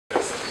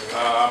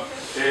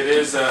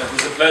It's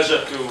a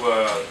pleasure to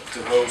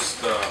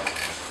host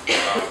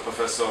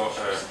Professor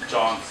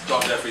John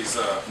Jeffries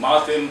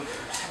Martin.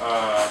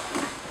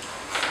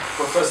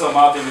 Professor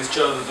Martin is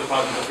chair of the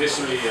Department of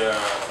History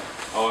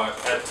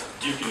at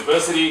Duke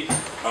University.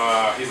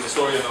 He's a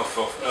historian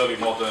of early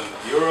modern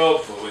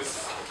Europe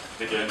with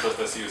particular interest,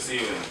 as you see,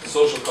 in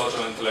social,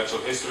 cultural, and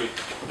intellectual history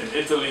in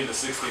Italy in the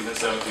 16th and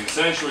 17th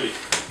century.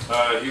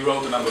 He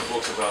wrote a number of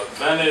books about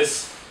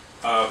Venice,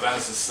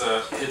 Venice's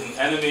hidden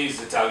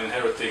enemies, Italian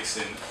heretics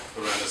in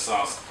the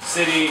Renaissance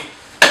city,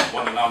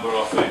 won a number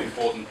of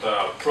important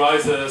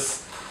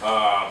prizes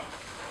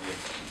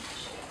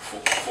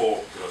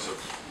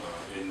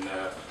in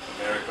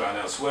America and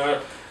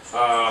elsewhere.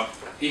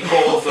 He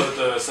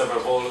co-authored several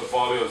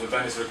volumes of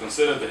Venice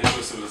Reconsidered, the history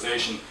of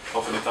civilization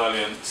of an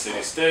Italian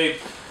city-state,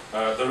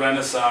 the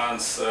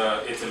Renaissance,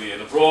 Italy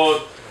and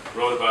abroad,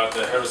 wrote about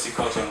heresy,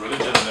 culture and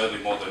religion in early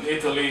modern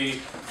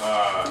Italy,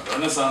 the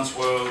Renaissance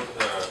world,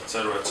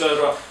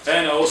 etc.,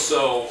 and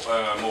also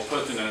more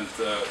pertinent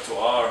to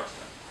our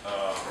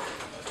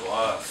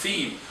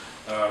theme,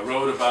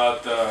 wrote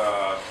about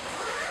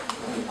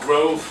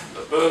growth,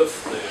 the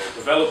birth, the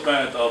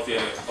development of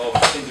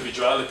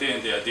individuality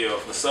and the idea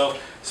of the self,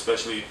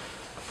 especially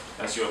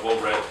as you have all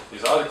read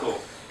his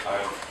article,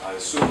 I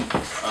assume,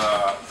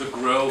 the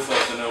growth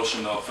of the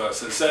notion of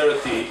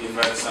sincerity in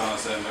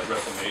Renaissance and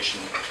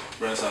Reformation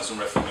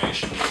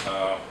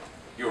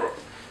Europe.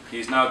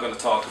 He's now going to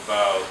talk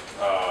about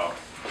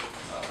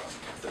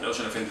the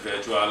notion of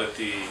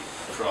individuality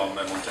from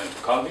Montaigne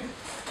to Calvin,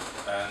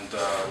 and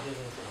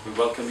we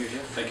welcome you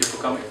here. Thank you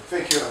for coming.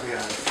 Thank you,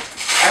 Aviv.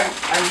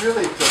 I'm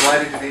really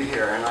delighted to be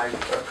here, and I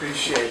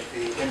appreciate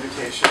the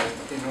invitation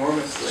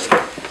enormously.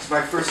 It's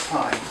my first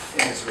time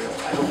in Israel.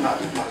 I hope not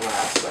my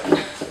last.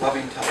 I'm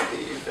loving Tel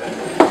Aviv, and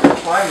the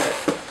climate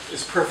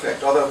is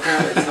perfect, although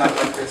apparently it's not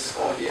like this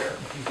all year.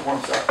 It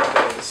warms up a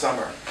bit in the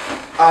summer.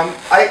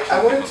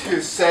 I wanted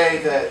to say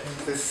that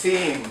the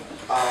theme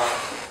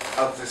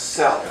of the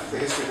self, the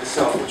history of the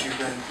self, which you've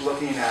been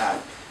looking at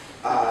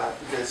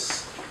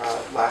this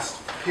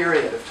last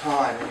period of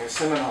time in your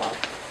seminar,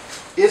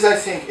 is, I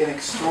think, an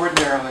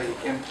extraordinarily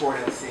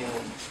important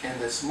theme in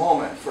this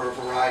moment for a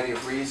variety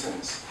of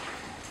reasons.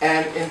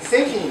 And in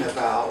thinking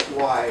about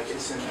why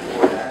it's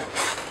important,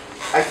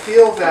 I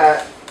feel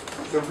that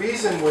the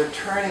reason we're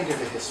turning to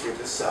the history of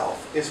the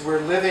self is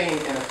we're living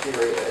in a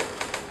period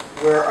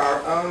where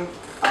our own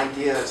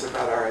ideas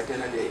about our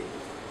identity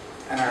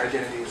and our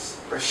identities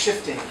are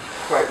shifting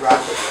quite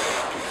rapidly.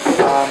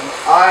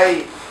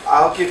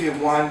 I'll give you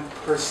one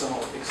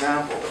personal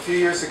example. A few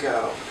years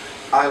ago,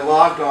 I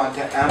logged on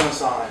to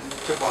Amazon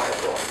to buy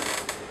a book.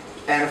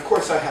 And of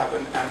course I have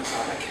an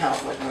Amazon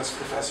account, like most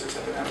professors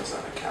have an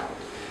Amazon account.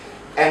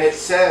 And it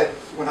said,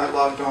 when I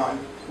logged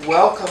on,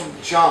 "Welcome,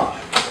 John.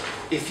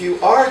 If you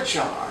are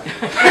John, we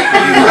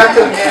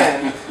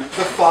recommend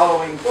the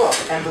following book."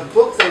 And the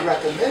book they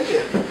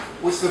recommended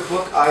was the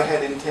book I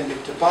had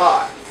intended to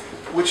buy,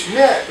 which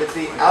meant that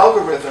the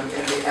algorithm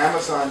in the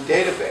Amazon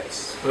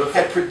database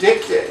had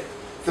predicted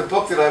the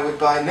book that I would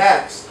buy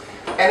next.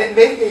 And it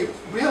made me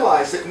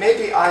realize that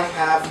maybe I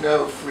have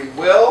no free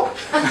will.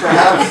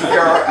 Perhaps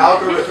there are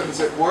algorithms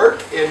at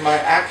work in my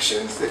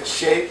actions that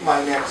shape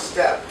my next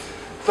step.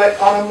 But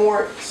on a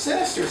more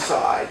sinister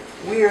side,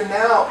 we are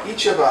now,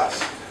 each of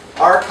us,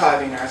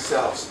 archiving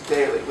ourselves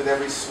daily with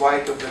every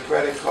swipe of the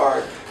credit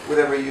card, with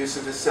every use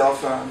of the cell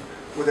phone,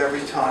 with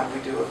every time we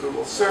do a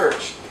Google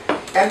search.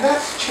 And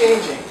that's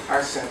changing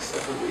our sense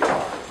of who we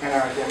are and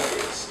our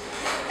identities.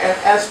 And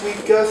as we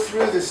go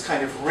through this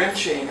kind of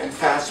wrenching and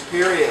fast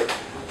period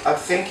of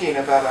thinking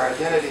about our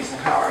identities and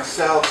how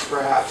ourselves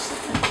perhaps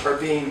are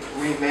being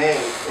remade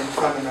in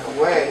fundamental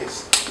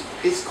ways,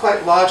 it's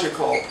quite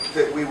logical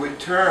that we would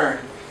turn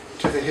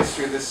to the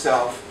history of the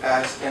self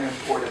as an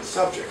important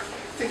subject.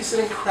 I think it's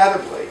an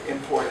incredibly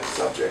important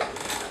subject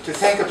to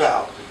think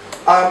about.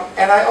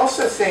 And I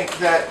also think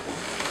that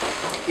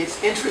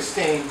it's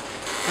interesting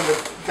from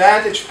the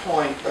vantage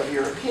point of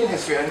European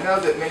history. I know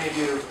that many of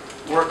you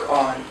work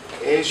on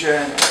Asian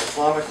and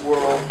Islamic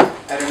world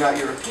and are not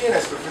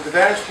Europeanists, but from the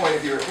vantage point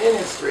of European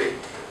history,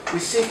 we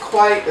see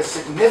quite a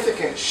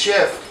significant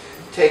shift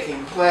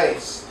taking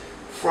place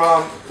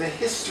from the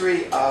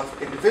history of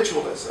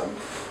individualism,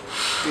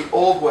 the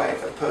old way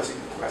of posing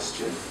the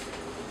question,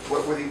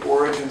 what were the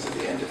origins of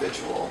the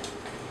individual,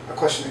 a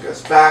question that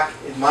goes back,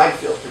 in my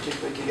field,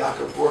 particularly to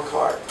Jakob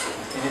Burckhardt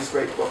in his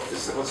great book, The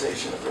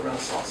Civilization of the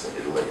Renaissance in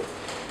Italy,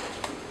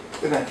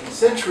 the 19th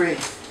century,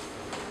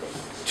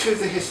 to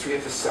the history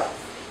of the self.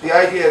 The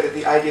idea that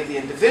the idea of the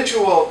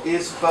individual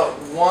is but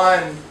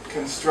one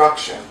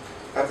construction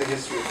of the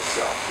history of the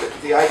self.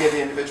 That the idea of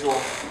the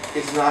individual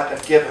is not a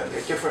given.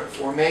 There are different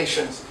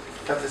formations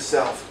of the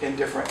self in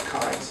different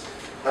kinds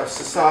of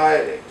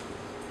society.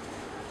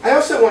 I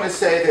also want to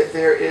say that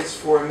there is,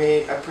 for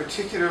me, a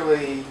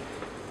particularly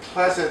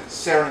pleasant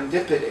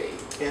serendipity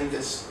in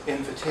this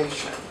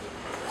invitation.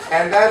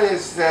 And that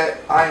is that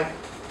I'm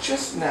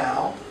just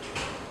now,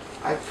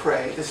 I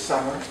pray, this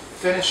summer,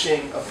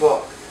 finishing a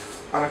book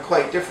on a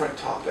quite different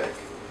topic,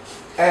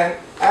 And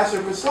as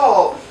a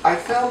result, I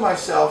found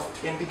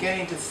myself in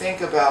beginning to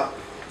think about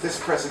this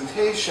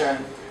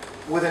presentation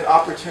with an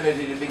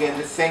opportunity to begin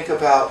to think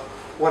about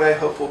what I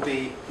hope will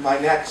be my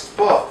next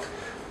book,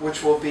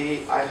 which will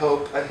be, I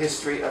hope, a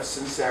history of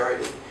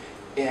sincerity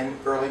in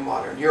early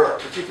modern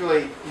Europe,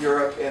 particularly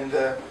Europe in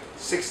the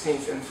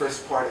 16th and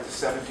first part of the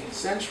 17th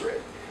century.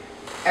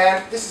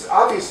 And this is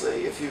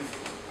obviously, if you've,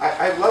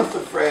 I love the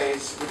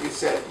phrase when you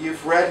said,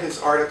 you've read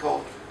his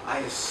article, I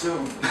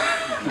assume.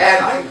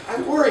 And I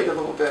worried a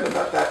little bit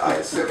about that, I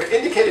assume. It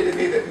indicated to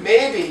me that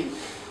maybe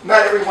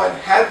not everyone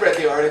had read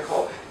the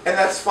article, and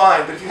that's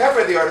fine. But if you have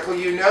read the article,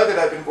 you know that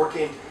I've been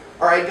working,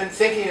 or I've been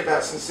thinking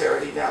about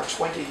sincerity now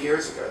 20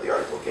 years ago. The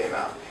article came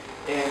out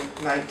in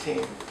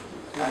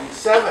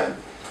 1997.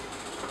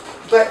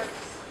 But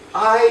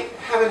I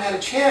haven't had a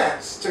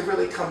chance to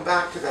really come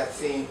back to that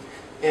theme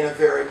in a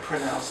very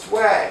pronounced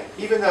way,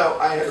 even though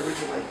I had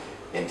originally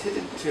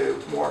intended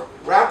to more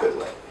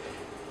rapidly.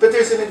 But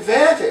there's an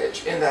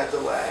advantage in that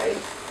delay,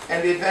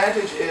 and the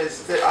advantage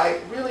is that I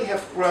really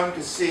have grown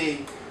to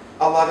see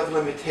a lot of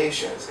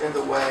limitations in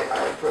the way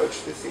I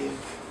approach the theme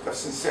of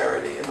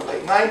sincerity in the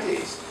late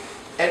 90s.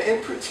 And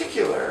in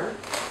particular,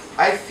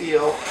 I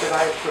feel that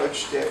I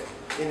approached it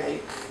in a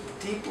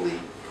deeply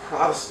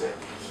Protestant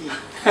heat.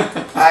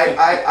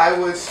 I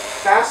was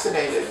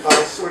fascinated by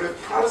sort of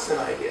Protestant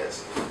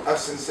ideas of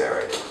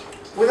sincerity,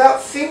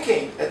 without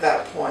thinking at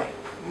that point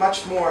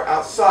much more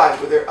outside.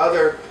 Were there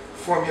other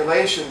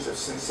formulations of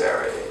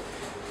sincerity?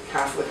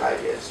 Catholic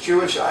ideas,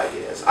 Jewish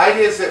ideas,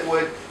 ideas that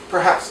would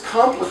perhaps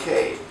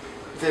complicate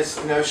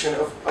this notion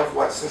of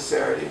what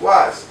sincerity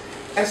was.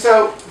 And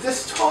so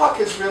this talk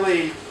has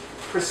really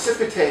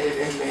precipitated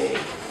in me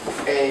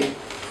a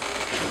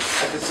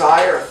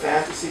desire, a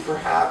fantasy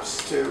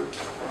perhaps, to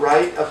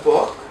write a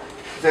book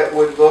that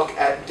would look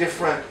at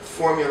different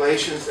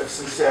formulations of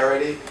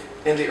sincerity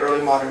in the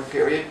early modern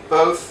period,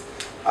 both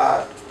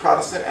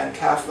Protestant and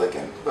Catholic,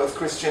 and both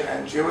Christian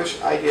and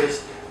Jewish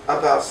ideas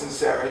about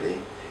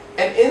sincerity.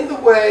 And in the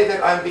way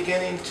that I'm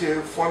beginning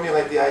to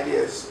formulate the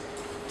ideas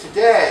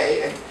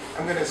today, and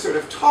I'm going to sort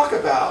of talk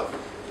about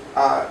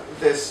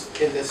this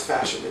in this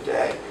fashion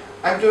today,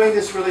 I'm doing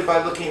this really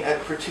by looking at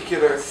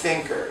particular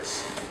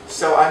thinkers.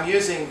 So I'm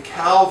using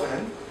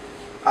Calvin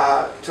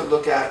to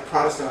look at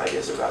Protestant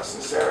ideas about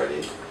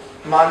sincerity,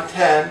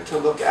 Montaigne to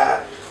look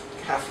at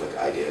Catholic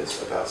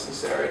ideas about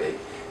sincerity,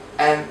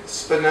 and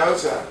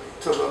Spinoza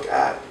to look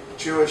at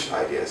Jewish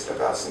ideas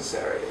about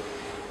sincerity.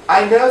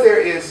 I know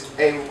there is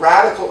a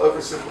radical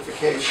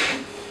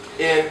oversimplification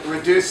in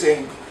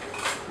reducing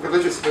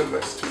religious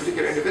movements to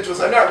particular individuals.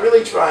 I'm not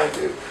really trying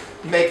to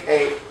make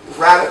a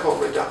radical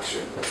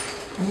reduction,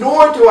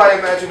 nor do I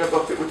imagine a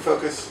book that would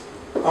focus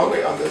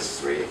only on those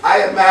three.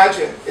 I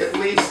imagine at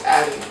least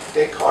adding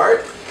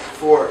Descartes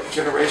for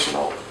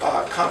generational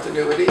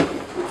continuity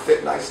would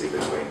fit nicely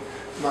between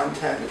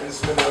Montaigne and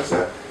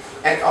Spinoza,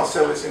 and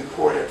also is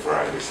important for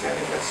our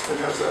understanding of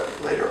Spinoza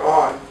later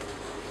on.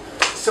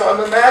 So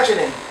I'm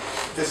imagining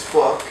this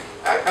book.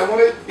 I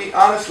want to be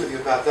honest with you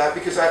about that,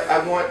 because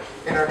I want,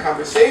 in our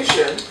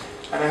conversation,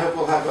 and I hope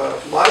we'll have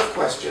a lot of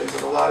questions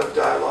and a lot of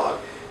dialogue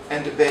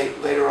and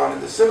debate later on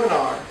in the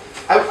seminar,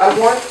 I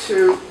want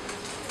to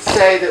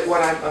say that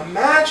what I'm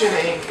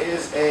imagining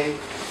is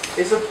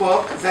a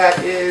book that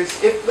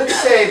is, let's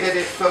say that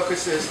it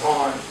focuses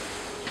on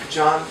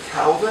John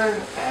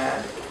Calvin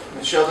and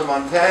Michel de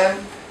Montaigne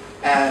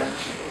and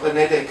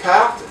René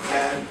Descartes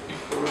and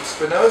Baruch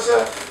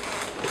Spinoza.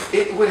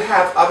 It would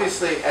have,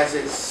 obviously, as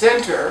its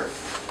center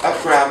of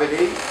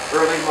gravity,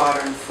 early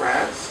modern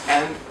France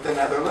and the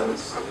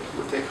Netherlands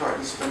with Descartes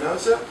and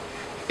Spinoza.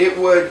 It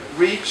would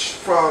reach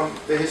from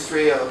the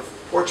history of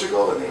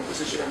Portugal and the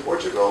Inquisition in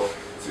Portugal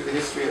through the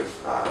history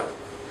of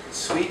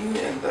Sweden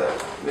in the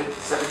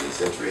mid-17th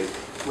century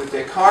with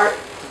Descartes.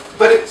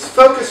 But its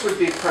focus would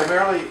be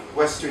primarily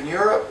Western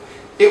Europe.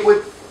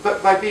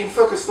 But by being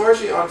focused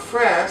largely on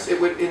France, it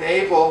would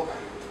enable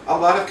a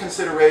lot of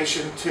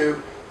consideration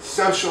to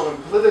social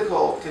and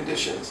political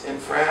conditions in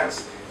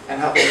France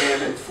and how they may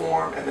have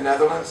informed, and the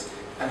Netherlands,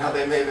 and how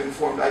they may have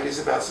informed ideas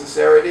about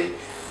sincerity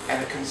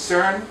and a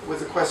concern with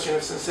the question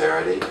of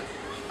sincerity.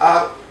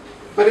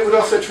 But it would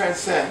also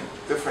transcend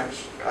the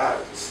French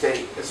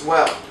state as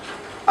well.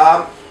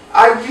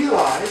 I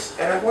realize,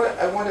 and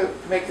I want to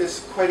make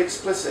this quite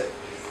explicit,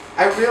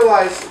 I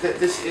realize that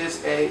this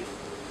is a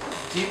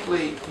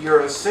deeply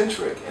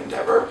Eurocentric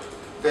endeavor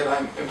that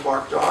I'm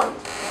embarked on,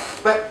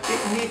 but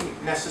it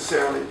needn't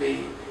necessarily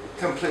be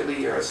completely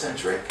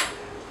Eurocentric.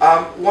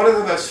 One of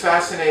the most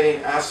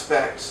fascinating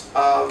aspects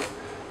of,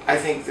 I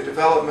think, the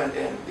development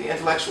in the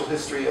intellectual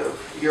history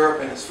of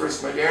Europe in its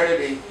first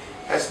modernity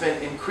has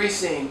been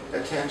increasing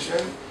attention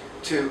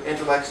to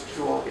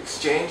intellectual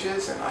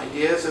exchanges and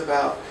ideas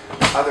about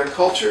other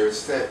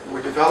cultures that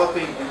were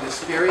developing in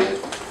this period.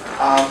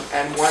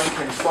 And one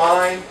can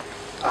find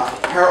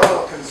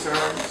parallel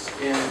concerns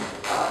in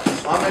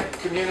Islamic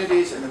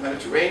communities in the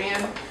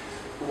Mediterranean.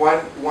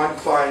 One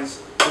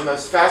finds the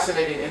most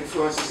fascinating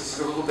influences, this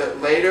is a little bit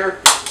later,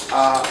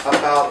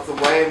 about the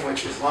way in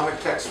which Islamic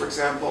texts, for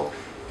example,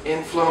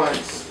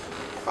 influence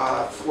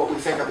what we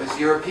think of as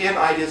European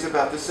ideas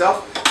about the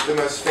self. The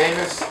most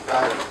famous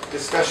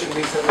discussion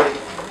recently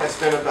has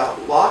been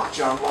about Locke.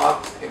 John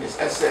Locke, in his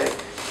essay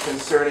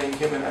concerning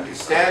human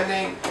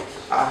understanding,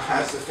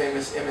 has the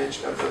famous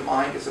image of the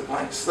mind as a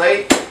blank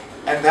slate.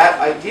 And that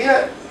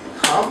idea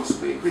comes,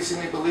 we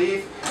increasingly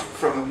believe,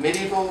 from a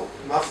medieval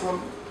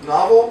Muslim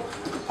novel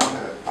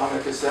on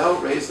a gazelle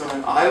raised on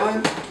an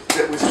island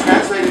that was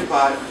translated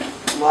by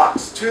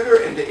Locke's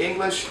tutor into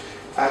English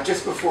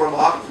just before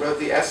Locke wrote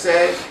the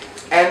essay.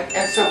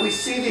 And so we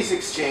see these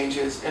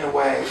exchanges in a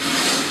way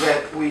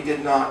that we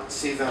did not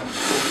see them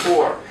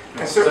before.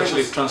 And it's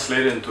actually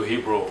translated into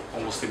Hebrew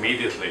almost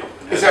immediately.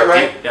 Is that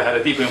right? Yeah, had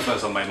a deep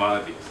influence on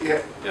Maimonides.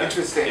 Yeah,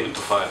 interesting. Even to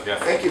 5, yeah.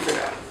 Thank you for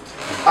that.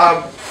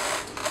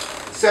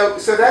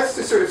 So that's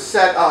to sort of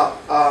set up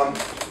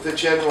the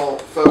general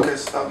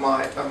focus of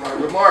my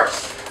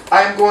remarks.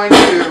 I'm going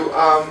to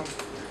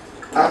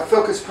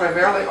focus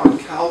primarily on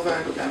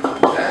Calvin and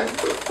Montaigne.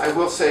 I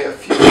will say a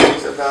few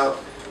things about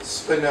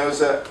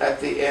Spinoza at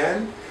the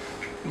end.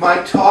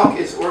 My talk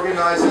is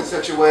organized in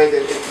such a way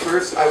that at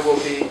first I will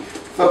be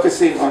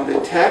focusing on the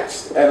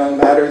text and on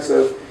matters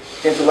of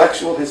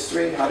intellectual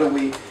history. How do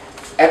we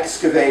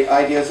excavate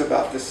ideas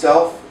about the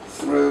self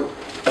through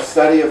a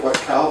study of what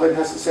Calvin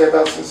has to say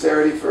about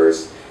sincerity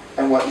first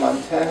and what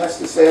Montaigne has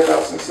to say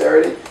about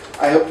sincerity.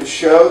 I hope to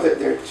show that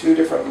there are two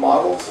different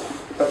models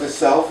of the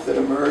self that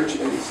emerge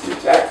in these two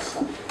texts.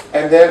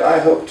 And then I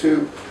hope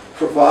to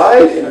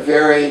provide in a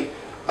very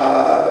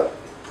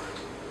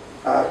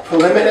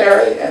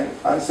preliminary and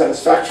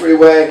unsatisfactory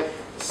way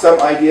some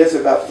ideas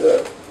about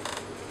the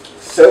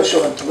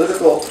social and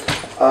political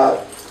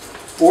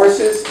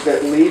forces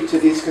that lead to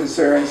these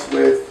concerns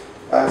with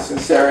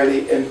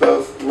sincerity in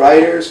both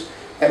writers.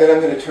 And then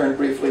I'm going to turn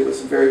briefly with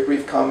some very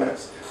brief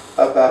comments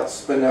about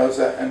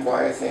Spinoza and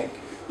why I think,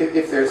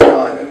 if there's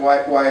time, and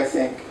why I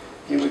think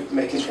he would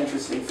make an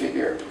interesting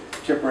figure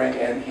to bring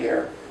in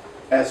here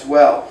as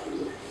well.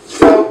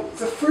 So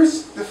the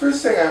first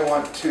thing I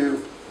want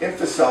to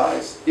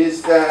emphasize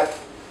is that,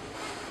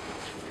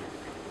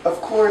 of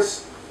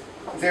course,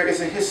 there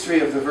is a history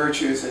of the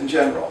virtues in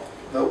general.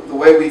 The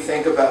way we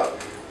think about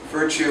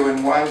virtue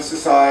in one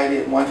society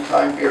at one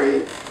time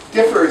period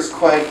differs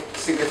quite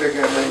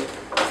significantly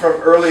from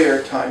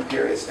earlier time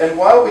periods. And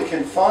while we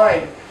can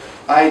find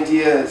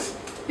ideas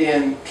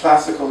in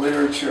classical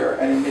literature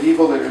and in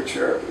medieval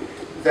literature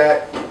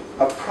that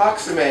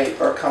approximate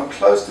or come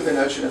close to the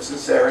notion of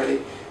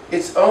sincerity,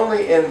 it's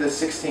only in the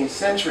 16th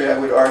century, I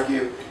would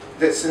argue,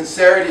 that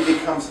sincerity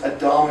becomes a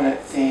dominant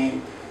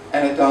theme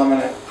and a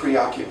dominant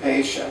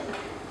preoccupation.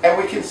 And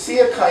we can see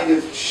a kind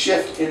of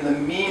shift in the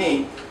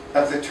meaning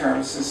of the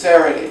term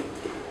sincerity.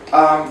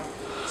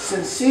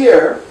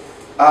 Sincere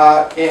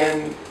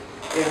in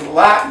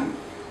Latin,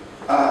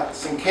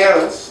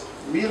 sincerus,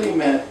 really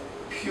meant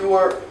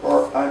pure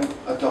or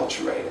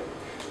unadulterated.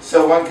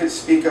 So one could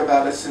speak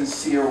about a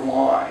sincere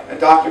wine. A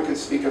doctor could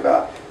speak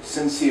about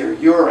sincere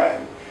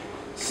urine.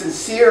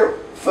 Sincere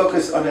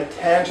focus on a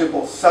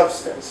tangible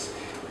substance.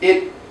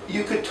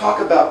 You could talk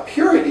about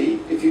purity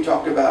if you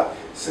talked about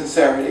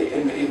sincerity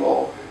in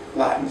medieval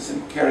Latin,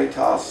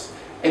 sinceritas,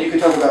 and you could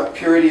talk about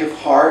purity of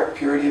heart,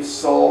 purity of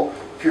soul,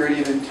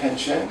 purity of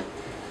intention.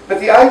 But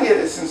the idea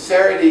that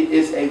sincerity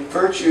is a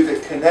virtue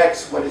that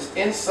connects what is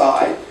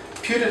inside,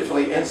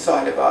 putatively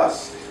inside of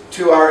us,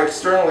 to our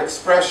external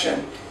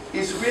expression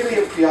is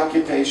really a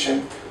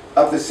preoccupation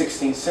of the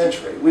 16th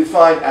century. We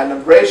find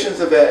adumbrations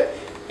of it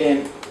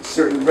in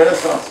certain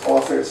Renaissance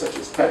authors such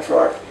as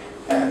Petrarch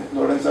and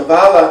Lorenzo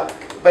Valla,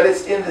 but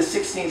it's in the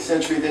 16th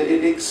century that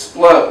it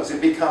explodes.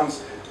 It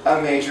becomes a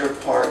major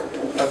part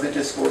of the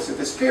discourse of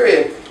this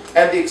period.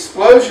 And the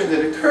explosion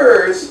that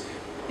occurs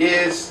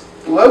is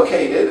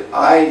located,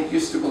 I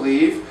used to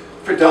believe,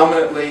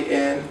 predominantly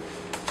in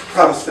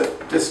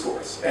Protestant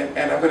discourse. And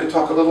I'm going to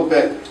talk a little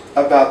bit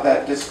about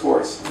that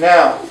discourse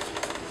now.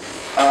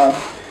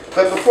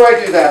 But before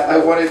I do that, I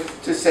wanted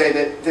to say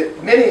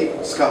that many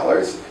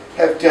scholars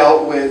have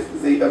dealt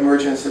with the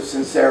emergence of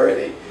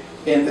sincerity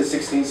in the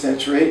 16th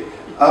century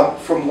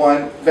from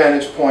one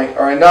vantage point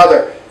or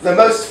another. The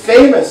most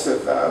famous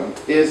of them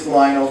is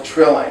Lionel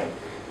Trilling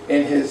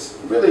in his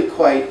really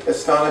quite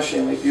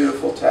astonishingly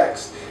beautiful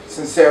text,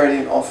 Sincerity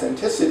and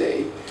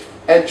Authenticity.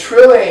 And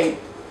Trilling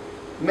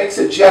makes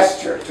a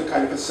gesture to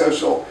kind of a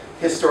social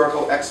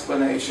historical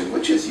explanation,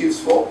 which is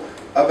useful,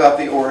 about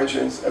the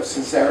origins of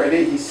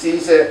sincerity. He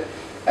sees it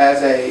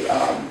as a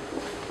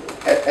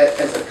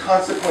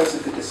consequence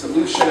of the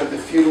dissolution of the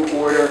feudal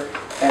order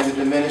and the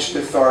diminished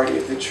authority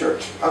of the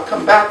church. I'll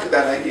come back to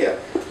that idea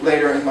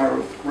later in my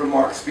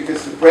remarks,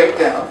 because the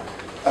breakdown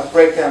of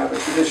a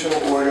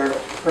traditional order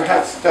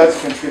perhaps does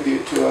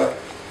contribute to a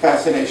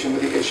fascination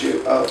with the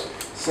issue of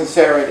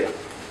sincerity.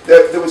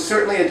 There was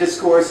certainly a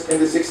discourse in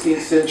the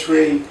 16th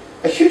century,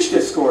 a huge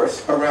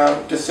discourse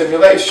around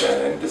dissimulation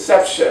and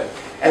deception.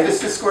 And this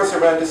discourse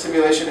around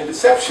dissimulation and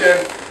deception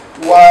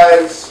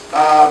was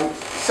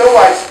so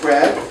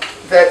widespread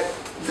that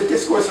the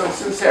discourse on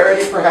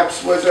sincerity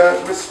perhaps was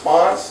a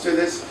response to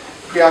this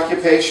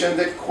preoccupation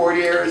that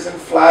courtiers and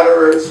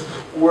flatterers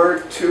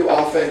were too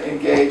often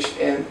engaged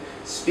in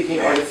speaking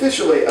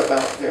artificially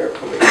about their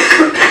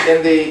beliefs.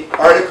 In the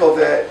article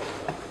that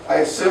I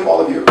assume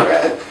all of you have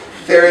read,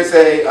 there is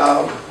a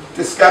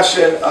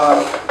discussion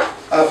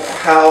of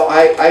how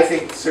I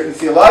think certain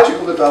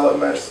theological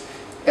developments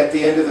at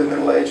the end of the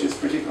Middle Ages,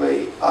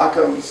 particularly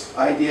Occam's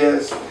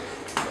ideas,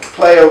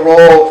 play a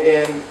role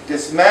in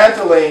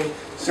dismantling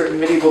certain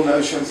medieval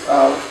notions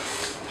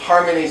of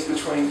harmonies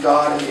between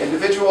God and the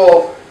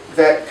individual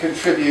that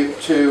contribute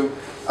to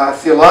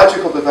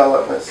theological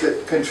developments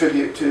that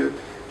contribute to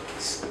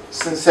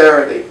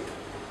sincerity.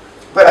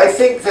 But I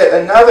think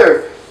that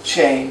another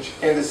change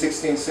in the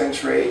 16th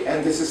century,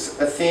 and this is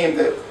a theme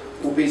that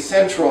will be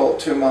central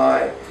to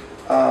my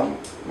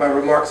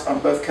remarks on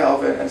both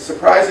Calvin and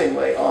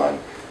surprisingly on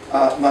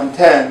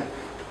Montaigne,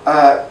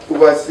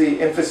 was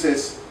the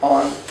emphasis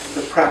on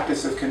the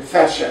practice of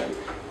confession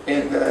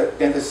in the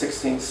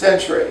 16th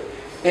century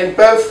in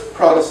both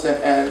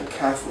Protestant and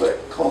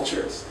Catholic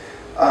cultures.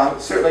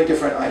 Certainly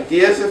different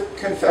ideas of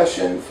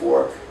confession.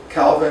 For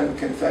Calvin,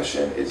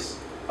 confession is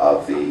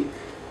of the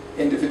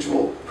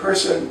individual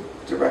person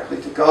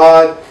directly to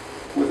God.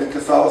 Within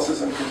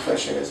Catholicism,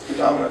 confession is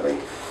predominantly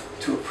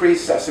to a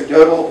priest,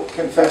 sacerdotal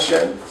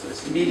confession, so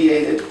it's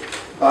mediated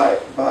by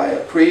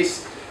a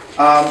priest.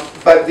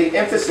 But the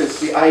emphasis,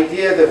 the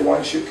idea that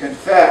one should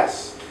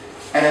confess,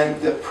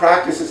 and the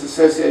practices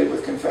associated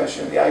with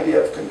confession, the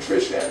idea of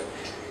contrition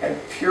and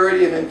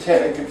purity of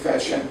intent in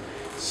confession,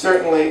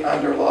 certainly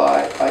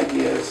underlie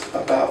ideas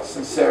about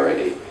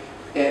sincerity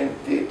in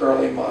the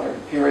early modern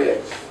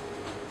period.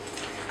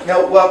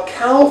 Now, while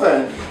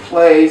Calvin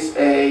plays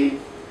a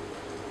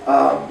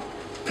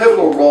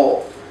pivotal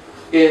role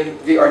in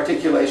the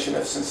articulation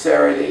of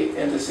sincerity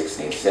in the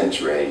 16th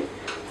century,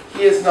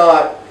 he is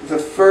not the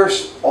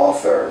first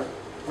author,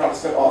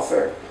 Protestant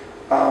author,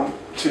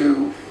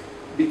 to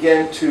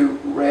begin to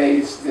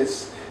raise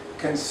this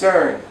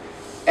concern.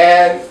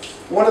 And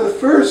one of the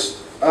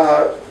first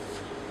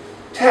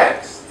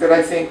texts that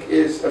I think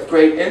is of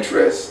great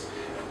interest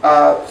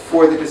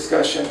for the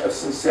discussion of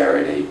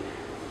sincerity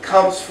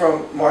comes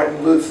from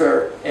Martin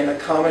Luther in a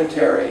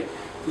commentary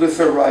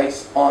Luther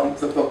writes on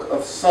the Book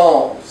of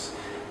Psalms.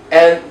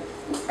 And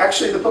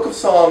actually the Book of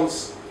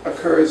Psalms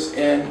occurs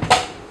in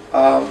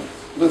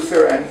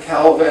Luther and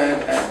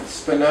Calvin and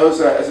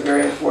Spinoza as a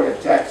very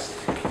important text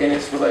in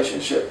its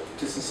relationship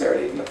to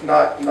sincerity,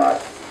 not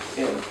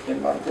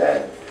in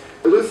Montaigne.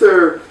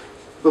 Luther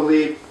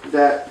believed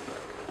that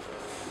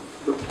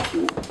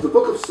the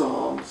Book of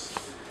Psalms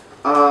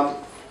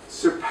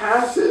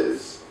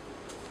surpasses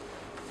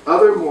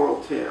other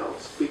moral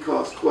tales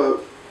because,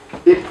 quote,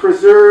 it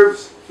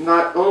preserves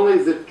not only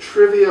the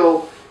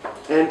trivial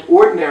and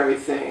ordinary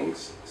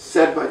things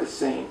said by the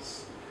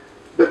saints,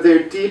 but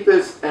their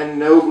deepest and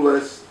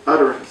noblest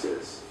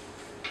utterances,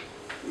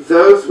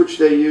 those which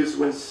they use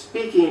when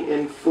speaking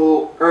in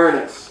full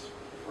earnest,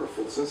 or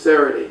full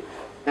sincerity,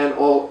 and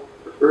all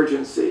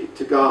urgency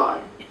to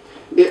God.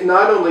 It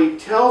not only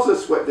tells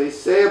us what they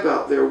say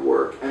about their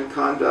work and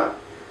conduct,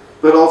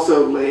 but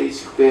also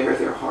lays bare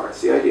their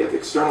hearts. The idea of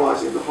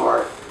externalizing the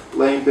heart,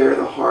 laying bare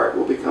the heart,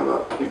 will become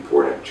an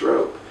important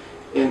trope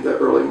in the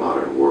early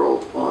modern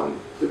world on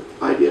the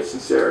idea of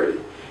sincerity.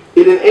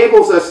 It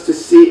enables us to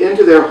see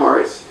into their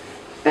hearts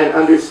and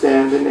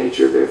understand the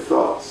nature of their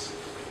thoughts.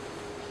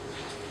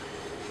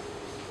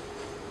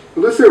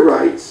 Luther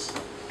writes,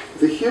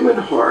 the human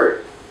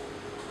heart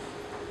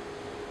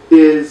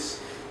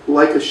is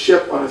like a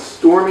ship on a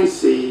stormy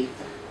sea,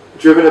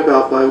 driven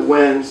about by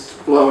winds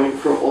blowing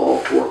from all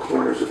four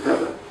corners of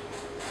heaven.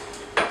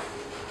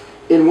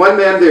 In one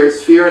man there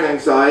is fear and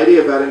anxiety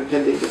about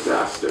impending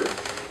disaster.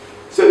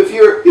 So if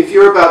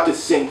you're about to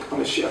sink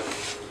on a ship,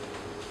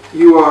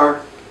 you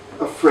are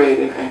afraid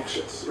and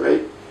anxious,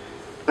 right?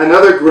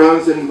 Another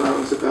groans and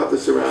moans about the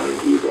surrounding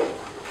evil.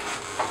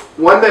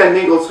 One man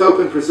mingles hope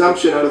and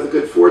presumption out of the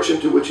good fortune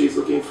to which he's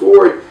looking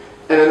forward,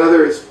 and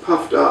another is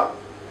puffed up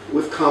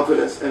with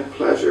confidence and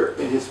pleasure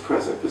in his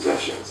present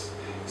possessions.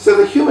 So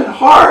the human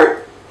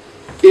heart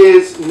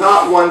is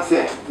not one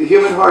thing. The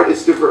human heart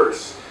is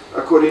diverse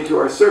according to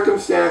our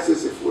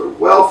circumstances. If we're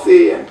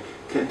wealthy and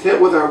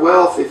content with our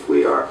wealth, if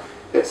we are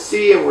at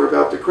sea and we're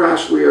about to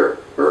crash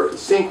or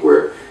sink,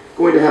 we're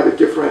going to have a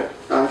different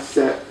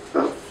set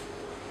of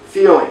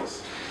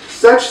feelings.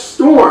 Such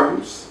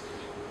storms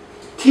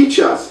teach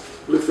us,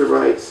 Luther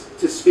writes,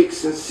 to speak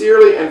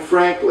sincerely and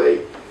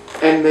frankly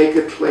and make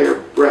a clear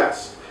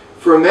breast.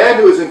 For a man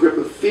who is in grip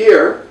of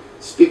fear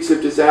speaks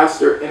of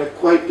disaster in a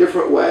quite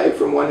different way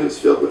from one who's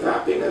filled with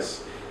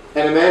happiness,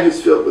 and a man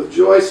who's filled with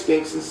joy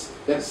speaks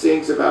and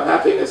sings about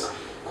happiness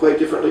quite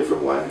differently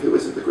from one who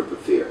is in the grip of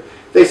fear.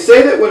 They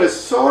say that when a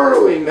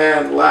sorrowing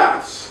man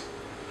laughs,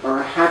 or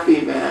a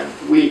happy man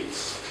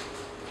weeps,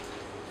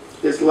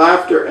 his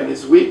laughter and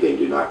his weeping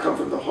do not come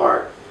from the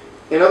heart.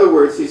 In other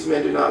words, these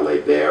men do not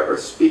lay bare or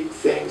speak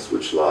things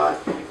which lie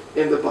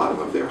in the bottom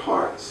of their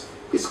hearts.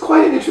 It's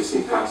quite an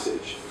interesting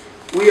passage.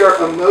 We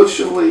are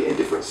emotionally in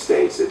different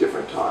states at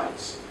different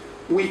times.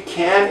 We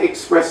can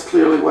express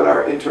clearly what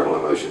our internal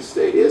emotion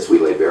state is. We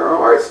lay bare our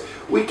hearts.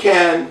 We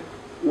can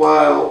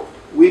while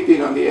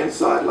weeping on the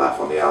inside, laugh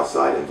on the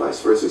outside, and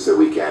vice versa, so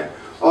we can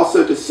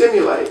also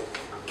dissimulate.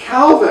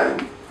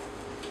 Calvin,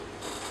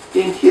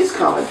 in his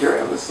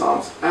commentary on the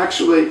Psalms,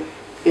 actually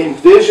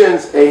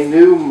envisions a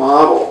new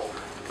model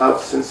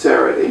of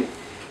sincerity.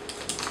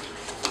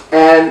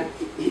 And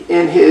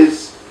in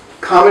his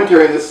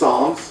commentary on the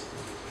Psalms,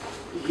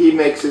 he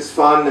makes his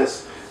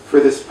fondness for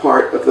this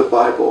part of the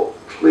Bible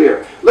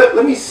clear.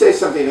 Let me say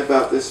something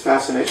about this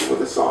fascination with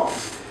the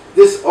Psalms.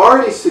 This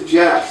already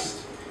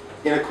suggests,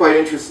 in a quite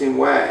interesting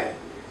way,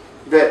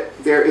 that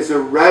there is a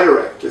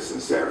rhetoric to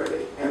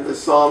sincerity, and the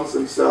Psalms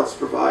themselves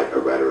provide a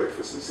rhetoric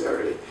for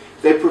sincerity.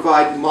 They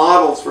provide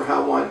models for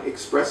how one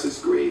expresses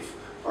grief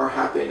or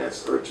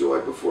happiness or joy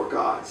before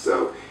God.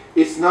 So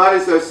it's not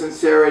as though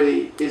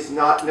sincerity is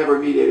never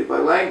mediated by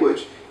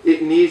language.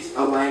 It needs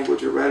a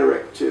language, a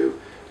rhetoric to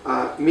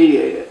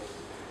mediate it.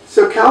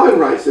 So Calvin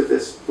writes of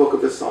this book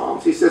of the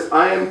Psalms. He says,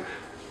 I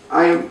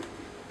am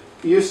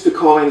used to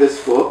calling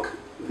this book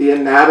the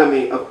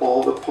anatomy of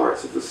all the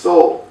parts of the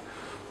soul.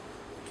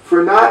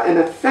 For not an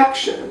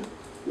affection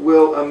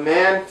will a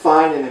man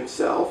find in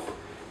himself,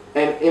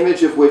 an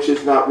image of which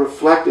is not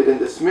reflected in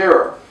this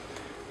mirror.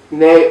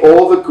 Nay,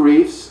 all the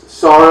griefs,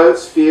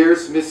 sorrows,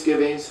 fears,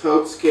 misgivings,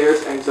 hopes,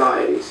 cares,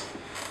 anxieties,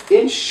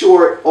 in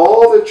short,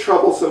 all the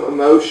troublesome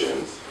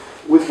emotions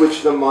with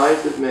which the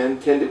minds of men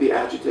tend to be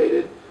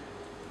agitated,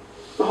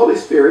 the Holy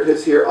Spirit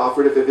has here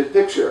offered a vivid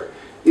picture.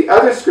 The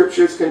other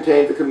scriptures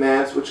contain the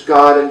commands which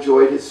God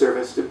enjoined his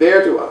servants to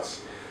bear to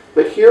us.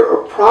 But here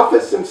are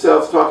prophets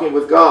themselves talking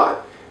with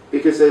God,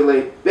 because they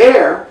lay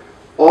bare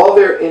all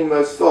their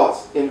inmost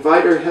thoughts.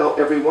 Invite or help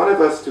every one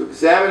of us to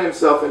examine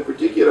himself in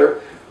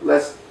particular,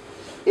 lest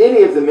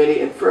any of the many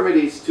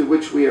infirmities to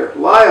which we are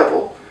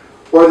liable,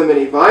 or the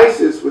many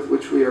vices with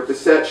which we are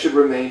beset, should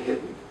remain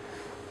hidden.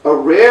 A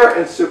rare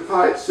and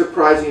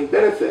surprising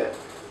benefit,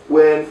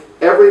 when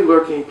every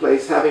lurking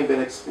place having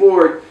been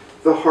explored,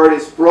 the heart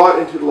is brought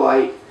into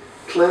light,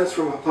 cleansed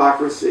from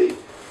hypocrisy,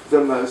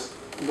 the most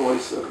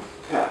noisome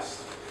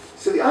pest.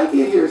 So the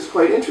idea here is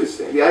quite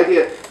interesting. The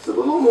idea is a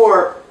little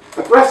more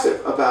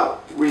aggressive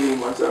about reading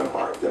one's own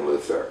heart than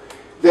Luther.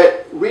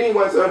 That reading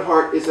one's own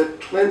heart is a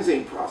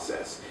cleansing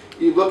process.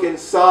 You look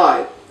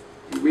inside,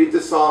 you read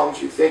the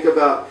Psalms, you think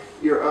about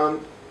your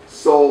own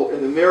soul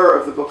in the mirror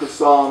of the book of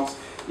Psalms,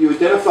 you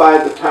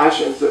identify the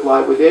passions that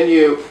lie within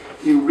you,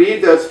 you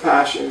read those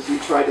passions, you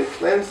try to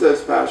cleanse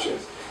those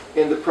passions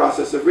in the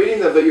process of reading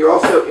them, but you're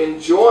also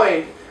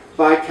enjoined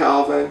by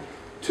Calvin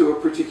to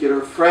a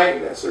particular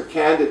frankness or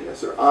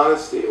candidness or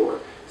honesty or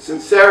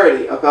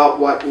sincerity about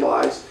what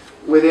lies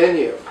within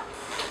you.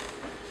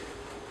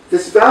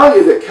 This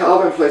value that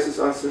Calvin places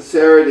on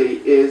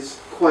sincerity is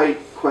quite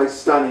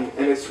stunning,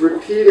 and it's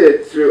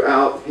repeated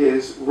throughout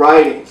his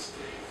writings.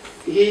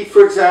 He,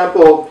 for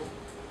example,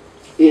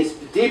 is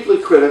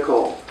deeply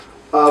critical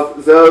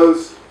of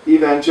those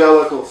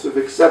evangelicals who've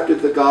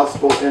accepted the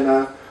gospel in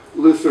a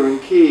Lutheran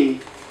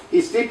key.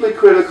 He's deeply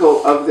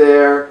critical of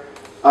their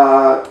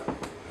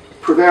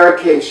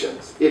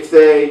prevarications. If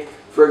they,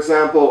 for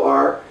example,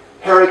 are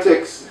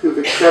heretics who've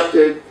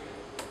accepted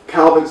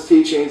Calvin's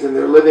teachings and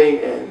they're living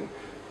in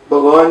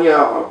Bologna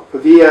or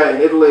Pavia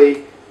in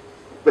Italy,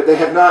 but they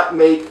have not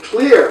made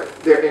clear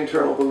their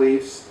internal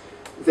beliefs,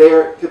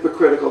 they're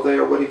hypocritical. They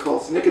are what he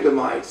calls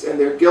Nicodemuites, and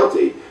they're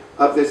guilty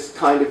of this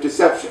kind of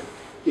deception.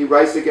 He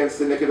writes against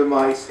the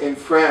Nicodemuites in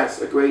France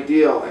a great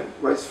deal and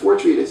writes 4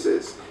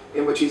 treatises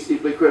in which he's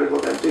deeply critical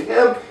of them. To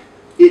him,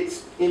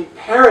 it's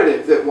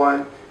imperative that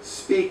one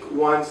speak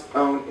one's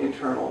own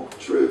internal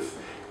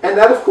truth. And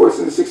that, of course,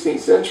 in the 16th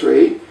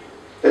century,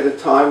 at a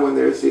time when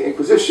there's the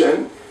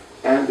Inquisition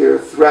and there are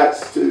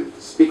threats to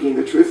speaking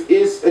the truth,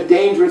 is a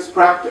dangerous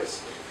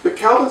practice. But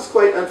Calvin's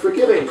quite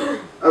unforgiving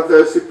of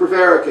those who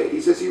prevaricate.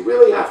 He says you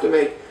really have to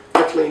make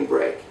a clean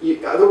break.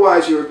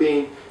 Otherwise you are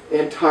being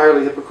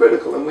entirely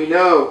hypocritical. And we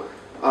know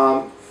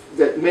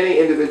that many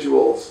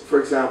individuals, for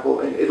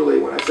example, in Italy,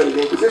 when I studied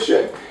the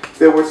Inquisition,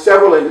 there were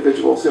several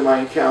individuals whom I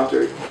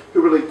encountered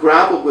who really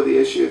grappled with the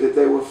issue that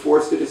they were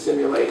forced to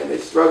dissimulate, and they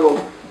struggled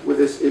with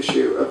this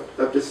issue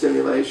of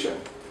dissimulation.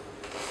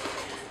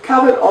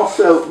 Calvin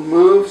also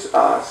moves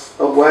us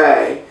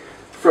away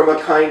from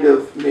a kind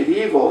of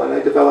medieval, and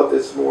I developed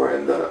this more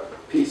in the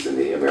piece in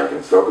the American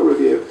Historical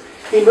Review,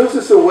 he moves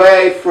us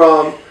away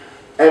from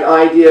an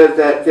idea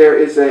that there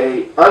is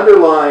a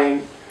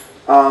underlying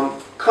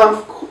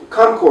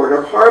concord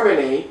or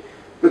harmony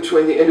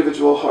between the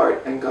individual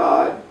heart and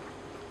God,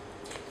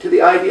 to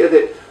the idea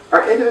that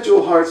our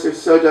individual hearts are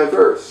so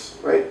diverse,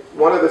 right?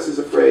 One of us is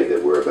afraid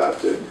that we're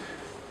about to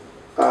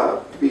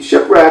be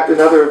shipwrecked,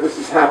 another of us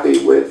is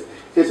happy with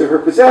his or her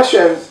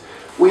possessions.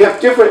 We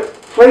have different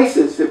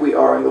places that we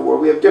are in the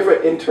world. We have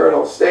different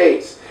internal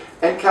states.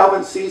 And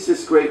Calvin sees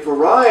this great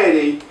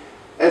variety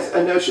as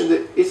a notion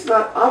that it's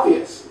not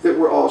obvious that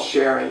we're all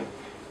sharing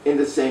in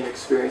the same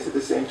experience at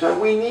the same time.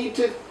 We need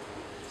to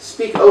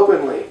speak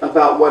openly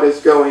about what is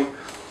going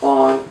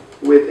on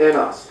within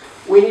us.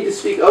 We need to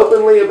speak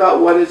openly about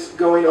what is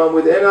going on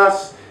within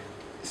us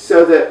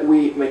so that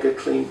we make a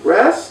clean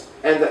breast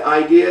And the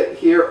idea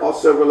here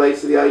also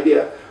relates to the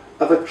idea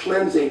of a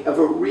cleansing, of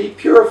a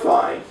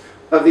repurifying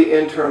of the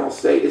internal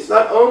state. It's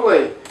not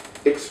only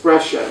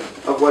expression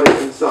of what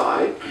is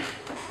inside,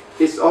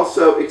 it's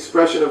also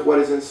expression of what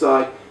is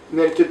inside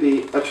meant to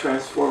be a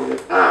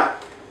transformative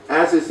act,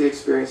 as is the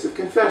experience of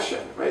confession,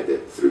 right?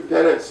 That through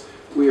penance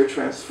we are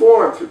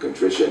transformed, through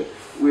contrition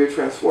we are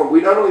transformed.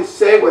 We not only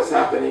say what's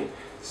happening,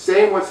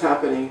 saying what's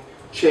happening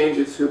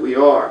changes who we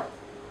are.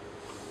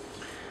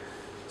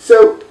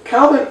 So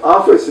Calvin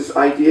offers this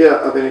idea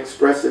of an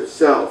expressive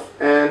self,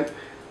 and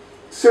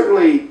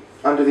certainly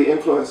under the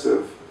influence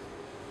of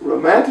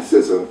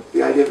Romanticism,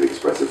 the idea of the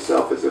expressive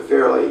self is a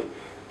fairly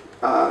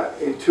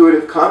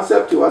intuitive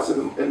concept to us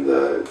in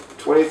the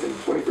 20th and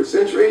 21st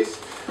centuries.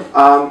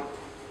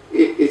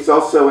 It's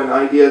also an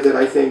idea that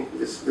I think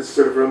this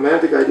sort of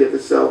romantic idea of the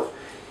self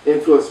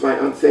influenced my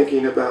own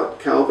thinking about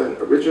Calvin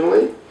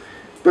originally.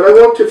 But I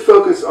want to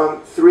focus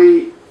on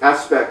three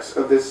aspects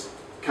of this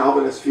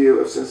Calvinist view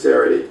of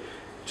sincerity,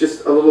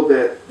 just a little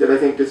bit, that I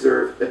think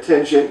deserve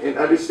attention in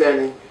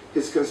understanding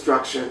his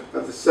construction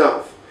of the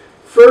self.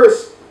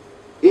 First,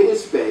 it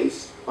is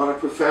based on a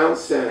profound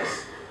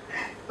sense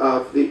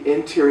of the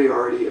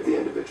interiority of the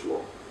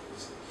individual.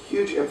 It's a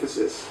huge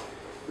emphasis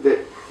that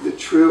the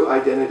true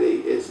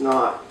identity is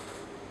not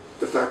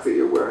the fact that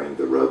you're wearing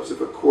the robes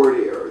of a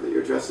courtier or that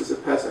you're dressed as a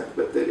peasant,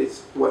 but that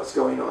it's what's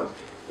going on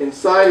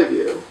inside of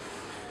you,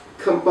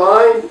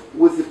 combined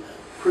with the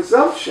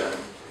presumption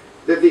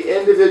that the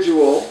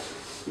individual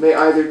may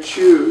either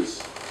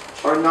choose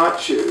or not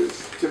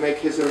choose to make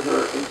his or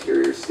her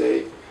interior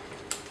state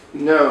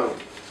known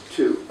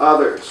to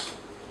others.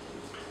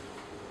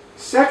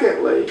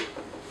 Secondly,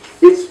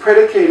 it's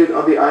predicated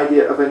on the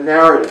idea of a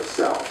narrative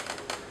self.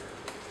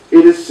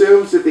 It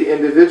assumes that the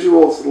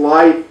individual's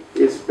life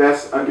is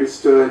best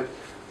understood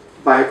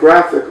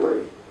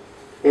biographically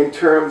in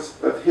terms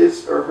of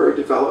his or her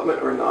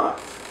development or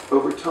not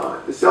over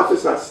time. The self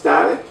is not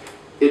static.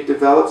 It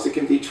develops. It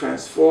can be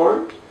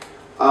transformed.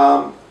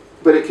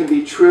 But it can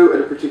be true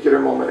at a particular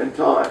moment in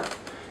time.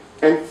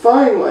 And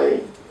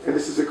finally, and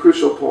this is a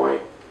crucial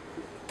point,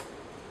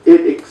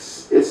 it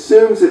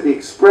assumes that the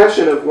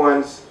expression of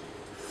one's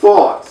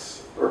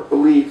thoughts or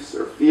beliefs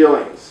or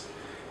feelings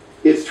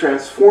is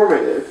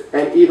transformative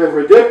and even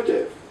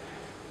redemptive.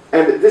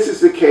 And that this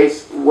is the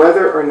case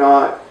whether or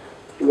not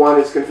one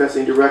is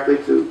confessing directly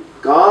to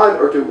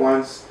God or to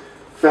one's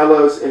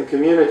fellows in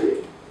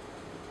community.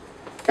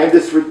 And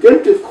this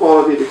redemptive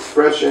quality of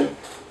expression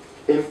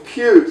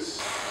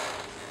imputes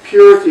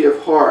purity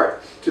of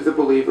heart to the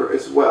believer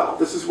as well.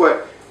 This is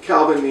what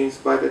Calvin means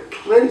by the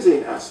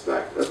cleansing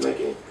aspect of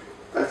making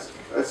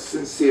a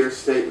sincere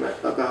statement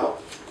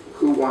about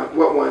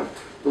what one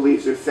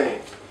believes or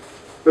thinks.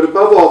 But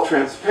above all,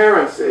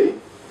 transparency,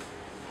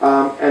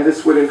 and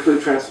this would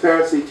include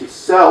transparency to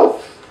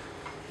self,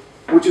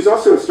 which is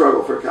also a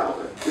struggle for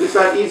Calvin. It's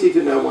not easy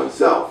to know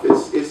oneself.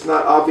 It's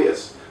not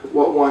obvious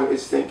what one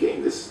is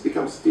thinking. This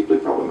becomes deeply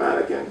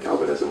problematic in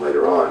Calvinism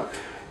later on.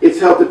 It's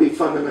held to be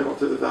fundamental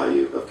to the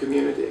value of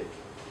community.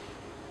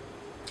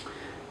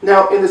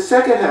 Now, in the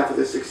second half of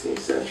the 16th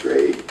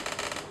century,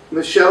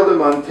 Michel de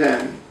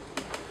Montaigne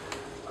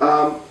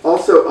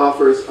also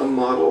offers a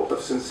model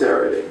of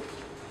sincerity.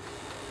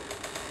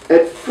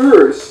 At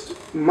first,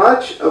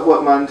 much of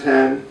what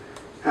Montaigne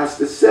has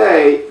to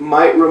say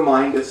might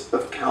remind us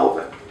of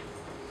Calvin.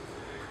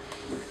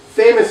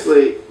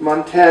 Famously,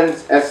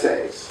 Montaigne's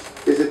Essays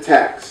is a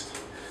text,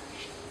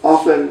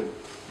 often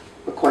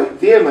a quite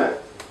vehement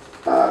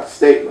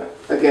statement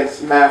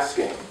against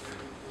masking,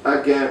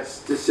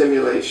 against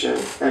dissimulation,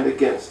 and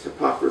against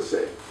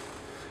hypocrisy.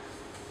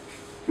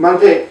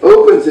 Montaigne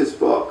opens his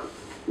book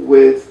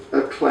with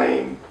a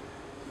claim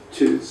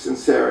to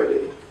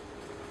sincerity.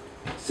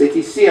 C'est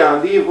ici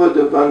un livre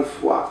de bonne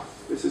foi.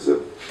 This is a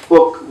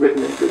book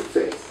written in good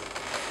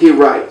faith. He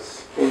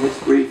writes in his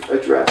brief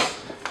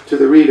address to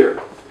the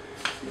reader,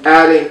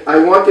 adding,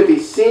 I want to be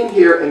seen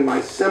here in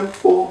my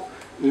simple,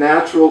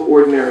 natural,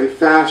 ordinary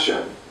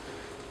fashion,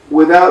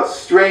 without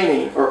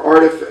straining or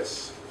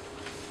artifice,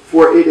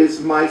 for it is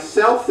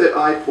myself that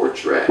I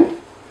portray.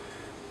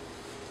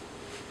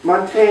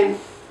 Montaigne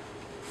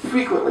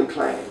frequently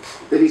claims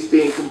that he's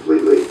being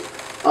completely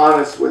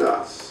honest with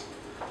us.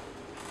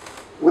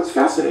 What's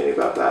fascinating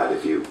about that,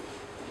 if you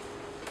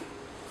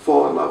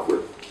fall in love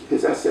with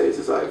his essays,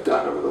 as I've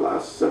done over the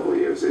last several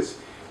years, is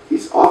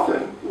he's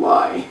often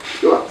lying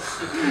to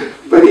us.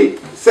 But he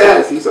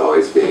says he's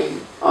always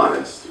being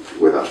honest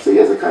with us. So he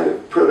has a kind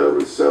of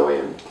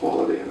proto-Rousseauian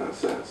quality in that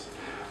sense.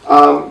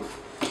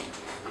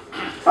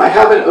 I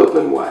have an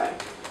open way.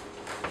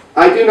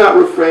 I do not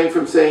refrain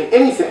from saying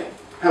anything,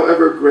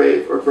 however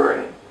grave or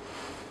burning.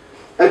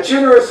 A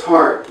generous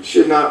heart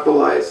should not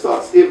belie its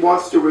thoughts. It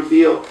wants to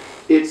reveal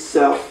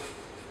itself,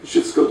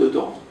 jusqu'au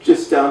dedans,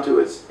 just down to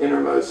its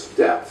innermost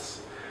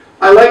depths.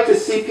 I like to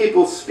see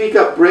people speak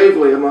up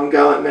bravely among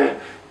gallant men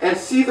and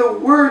see the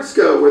words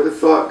go where the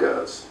thought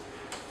goes.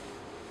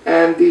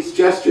 And these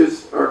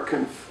gestures are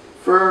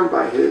confirmed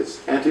by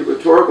his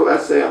anti-rhetorical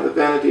essay on the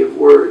vanity of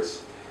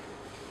words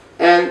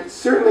And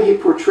certainly he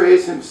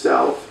portrays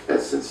himself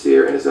as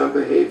sincere in his own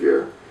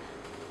behavior,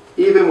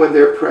 even when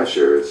there are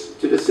pressures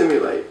to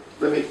dissimulate.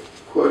 Let me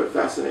quote a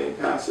fascinating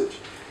passage.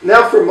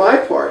 Now for my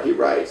part, he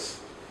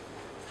writes,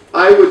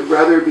 I would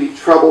rather be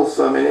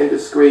troublesome and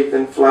indiscreet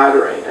than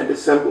flattering and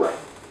dissembling.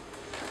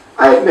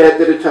 I admit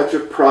that a touch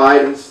of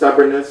pride and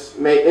stubbornness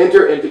may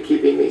enter into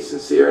keeping me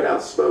sincere and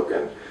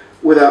outspoken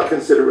without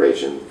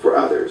consideration for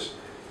others.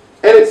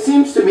 And it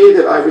seems to me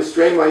that I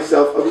restrain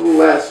myself a little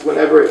less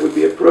whenever it would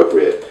be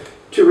appropriate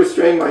to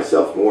restrain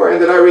myself more, and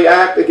that I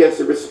react against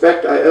the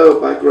respect I owe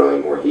by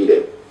growing more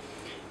heated.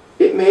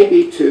 It may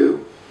be,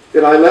 too,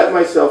 that I let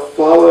myself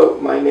follow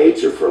my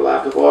nature for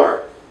lack of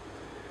art.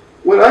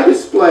 When I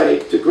display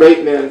to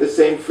great men the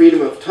same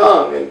freedom of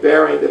tongue and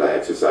bearing that I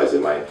exercise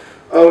in my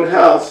own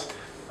house,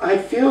 I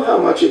feel how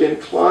much it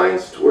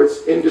inclines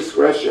towards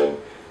indiscretion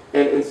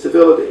and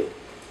incivility.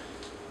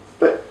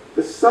 But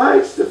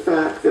besides the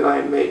fact that I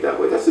am made that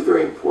way, that's a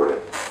very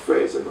important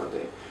phrase in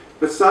Montaigne.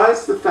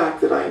 Besides the fact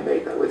that I am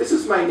made that way, this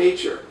is my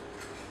nature.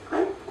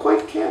 I'm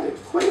quite candid,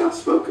 quite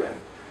outspoken.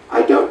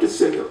 I don't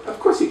dissimulate. Of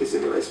course he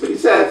dissimulates, but he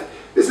says,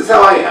 this is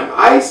how I am.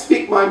 I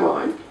speak my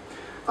mind.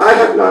 I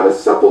have not a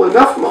supple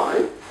enough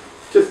mind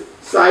to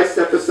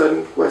sidestep a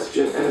sudden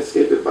question and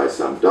escape it by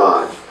some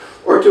dodge,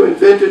 or to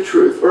invent a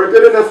truth, or a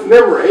good enough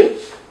memory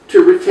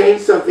to retain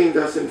something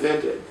thus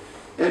invented,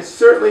 and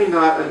certainly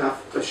not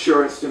enough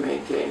assurance to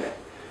maintain it.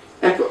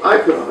 And I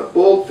put on a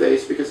bold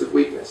face because of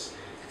weakness.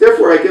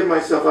 Therefore, I give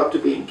myself up to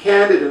being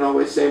candid and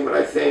always saying what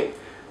I think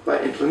by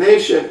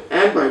inclination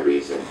and by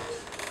reason,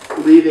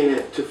 leaving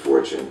it to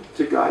fortune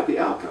to guide the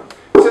outcome.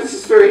 So this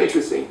is very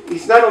interesting.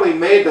 He's not only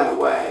made that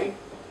way,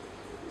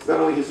 it's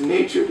not only his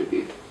nature to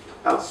be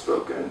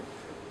outspoken,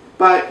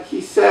 but he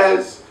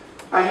says,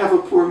 I have a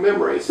poor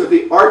memory, so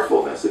the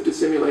artfulness of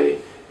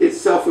dissimulating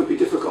itself would be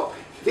difficult.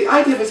 The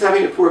idea of his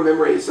having a poor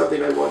memory is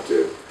something I want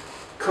to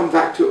come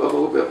back to a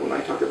little bit when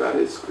I talk about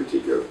his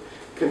critique of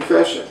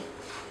confession.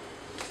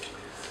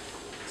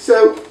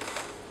 So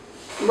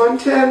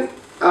Montaigne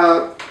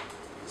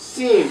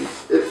seems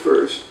at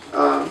first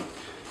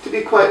to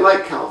be quite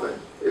like Calvin,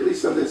 at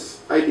least on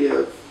this idea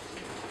of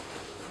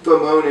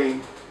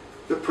bemoaning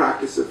the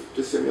practice of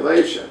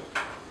dissimulation.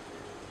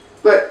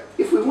 But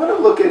if we want to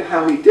look at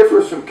how he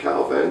differs from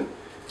Calvin,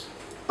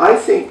 I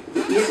think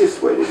the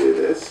easiest way to do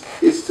this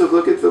is to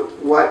look at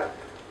what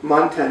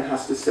Montaigne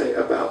has to say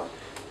about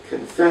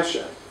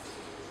confession.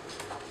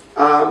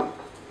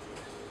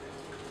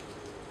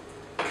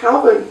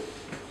 Calvin,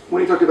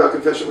 when he talked about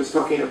confession, was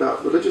talking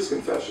about religious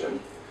confession.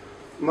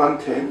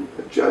 Montaigne,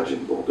 a judge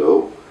in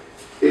Bordeaux,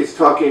 is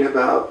talking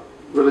about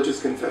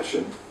religious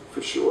confession,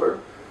 for sure.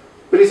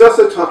 But he's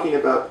also talking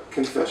about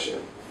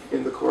confession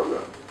in the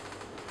courtroom.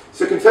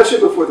 So confession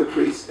before the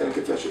priest and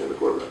confession in the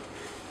courtroom.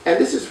 And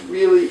this is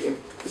really an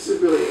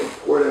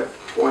important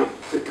point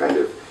to kind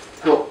of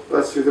help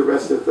us through the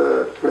rest of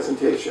the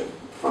presentation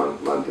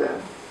on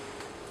Montaigne.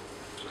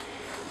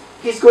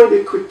 He's going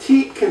to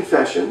critique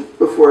confession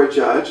before a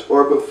judge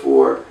or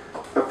before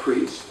a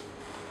priest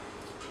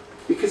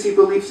because he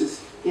believes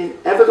it's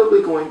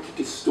inevitably going to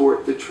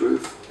distort the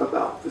truth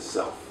about the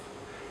self.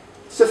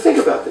 So think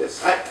about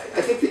this. I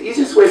think the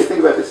easiest way to think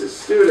about this as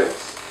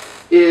students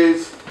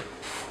is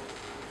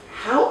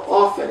how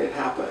often it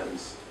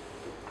happens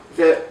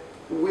that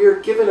we're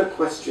given a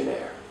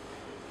questionnaire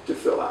to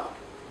fill out.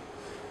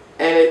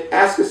 And it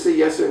asks us a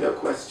yes or no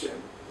question.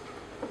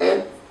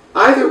 And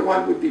either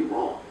one would be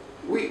wrong.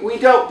 We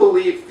don't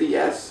believe the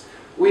yes.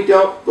 We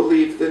don't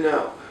believe the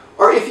no.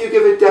 Or if you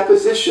give a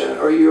deposition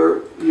or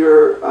you're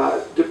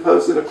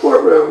deposed in a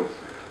courtroom,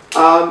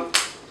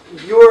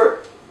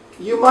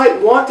 you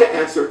might want to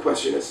answer a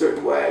question a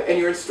certain way, and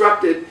you're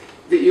instructed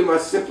that you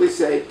must simply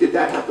say, did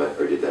that happen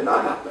or did that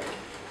not happen?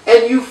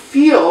 And you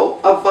feel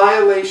a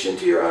violation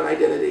to your own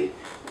identity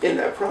in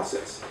that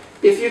process.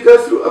 If you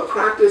go through a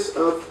practice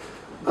of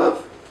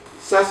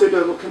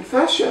sacerdotal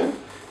confession,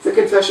 the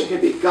confession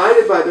can be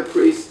guided by the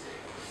priest.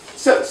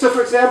 So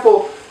for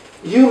example,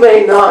 you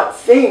may not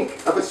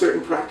think of a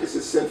certain practice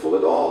as sinful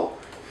at all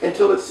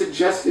until it's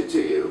suggested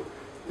to you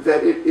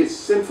that it is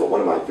sinful.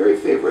 One of my very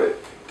favorite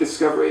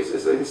discoveries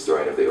as a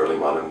historian of the early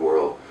modern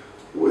world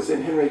was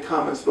in Henry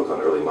Common's book on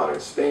early modern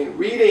Spain,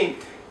 reading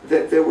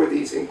that there were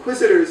these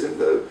inquisitors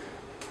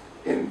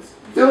in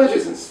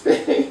villages in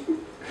Spain.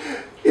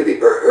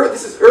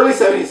 This is early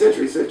 17th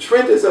century, so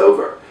Trent is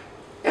over.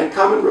 And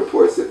Common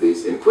reports that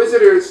these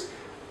inquisitors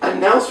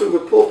announced from the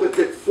pulpit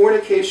that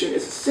fornication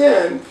is a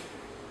sin,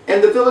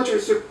 and the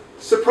villagers are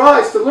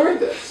surprised to learn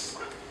this.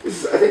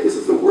 I think this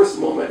is the worst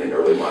moment in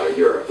early modern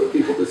Europe when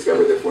people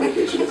discover that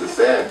fornication is a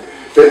sin.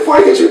 That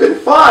fornication had been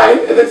fine,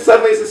 and then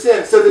suddenly it's a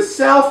sin. So the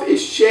self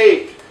is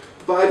shaped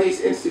by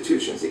these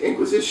institutions, the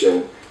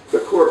Inquisition, the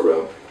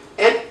courtroom.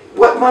 And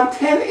what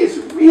Montaigne is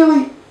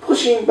really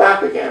pushing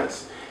back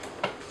against,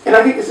 and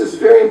I think this is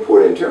very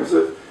important in terms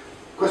of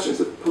questions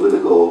of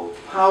political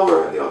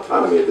power and the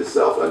autonomy of the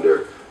self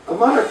under a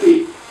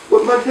monarchy,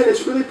 what Montaigne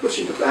is really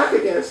pushing back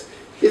against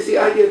is the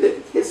idea that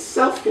his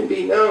self can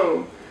be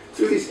known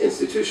through these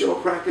institutional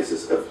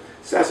practices of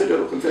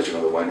sacerdotal confession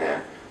on the one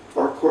hand,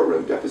 or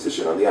courtroom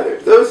deposition on the other.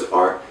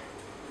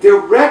 They're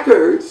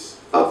records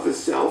of the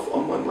self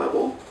on one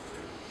level,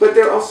 but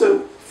they're also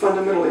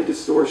fundamentally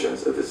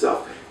distortions of the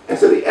self. And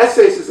so the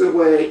essays is a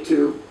way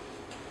to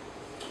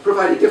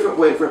provide a different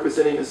way of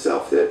representing the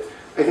self that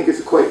I think is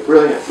a quite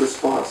brilliant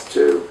response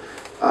to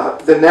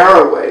the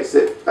narrow ways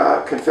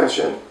that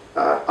confession,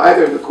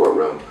 either in the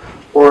courtroom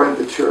or in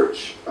the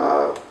church,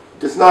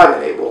 does not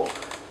enable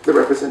the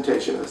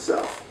representation of the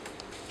self.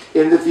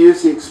 In the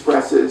views he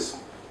expresses,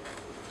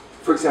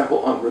 for example,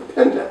 on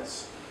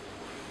repentance,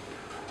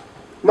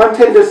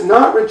 Montaigne does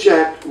not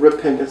reject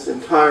repentance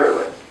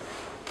entirely.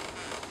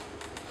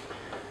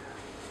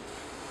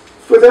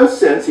 For those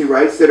sins, he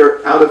writes, that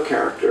are out of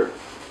character,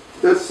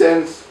 those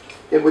sins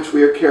in which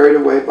we are carried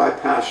away by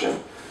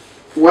passion,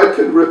 one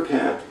could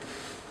repent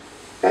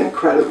and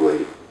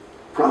credibly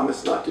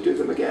promise not to do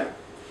them again.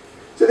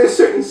 So there's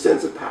certain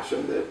sins of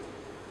passion that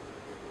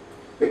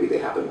maybe they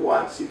happen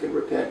once, you can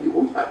repent, you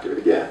will not do it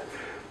again.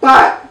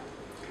 But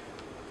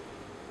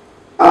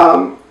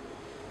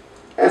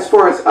as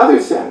far as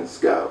other sins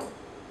go,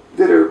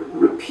 that are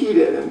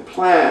repeated and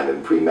planned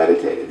and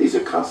premeditated, these are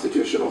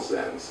constitutional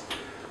sins.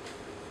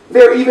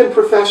 They're even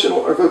professional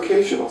or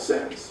vocational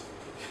sins.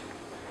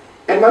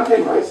 And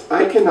Montaigne writes,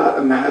 I cannot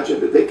imagine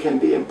that they can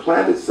be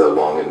implanted so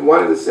long in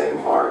one and the same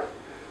heart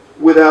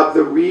without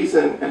the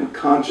reason and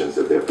conscience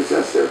of their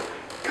possessor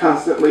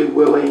constantly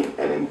willing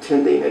and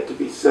intending it to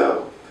be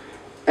so.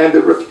 And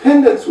the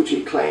repentance which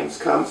he claims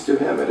comes to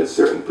him at a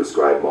certain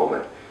prescribed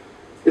moment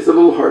is a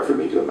little hard for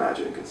me to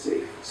imagine and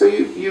conceive. So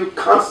you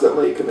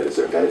constantly commit a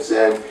certain kind of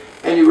sin,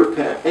 and you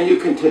repent, and you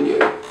continue.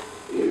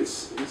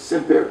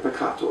 Semper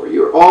peccator.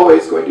 You're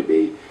always going to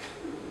be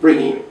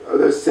bringing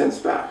those sins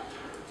back.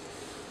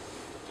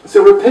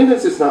 So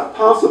repentance is not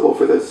possible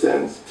for those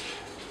sins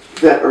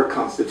that are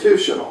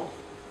constitutional.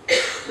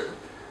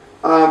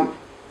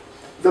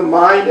 The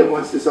mind and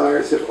one's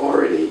desires have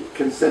already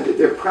consented.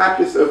 They're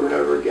practiced over and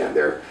over again.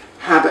 They're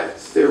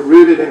habits. They're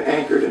rooted and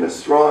anchored in a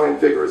strong and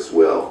vigorous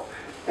will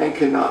and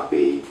cannot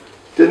be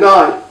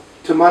denied.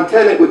 To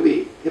Montaigne, it would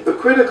be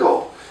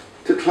hypocritical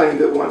to claim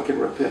that one can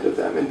repent of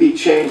them and be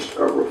changed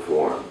or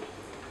reformed.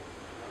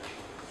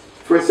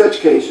 For in such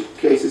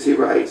cases, he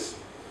writes,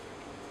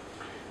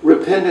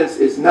 repentance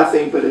is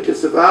nothing but a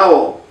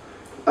disavowal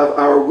of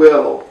our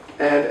will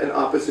and an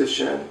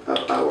opposition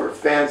of our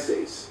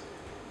fancies.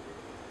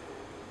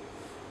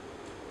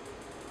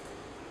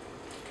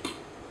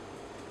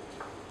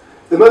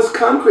 The most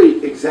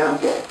concrete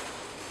example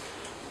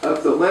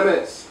of the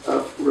limits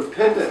of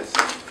repentance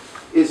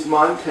is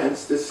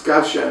Montaigne's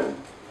discussion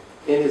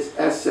in his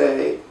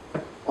essay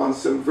on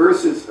some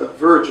verses of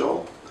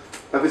Virgil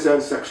of his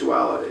own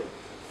sexuality.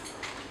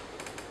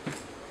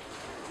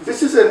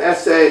 This is an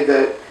essay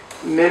that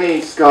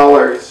many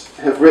scholars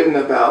have written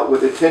about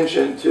with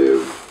attention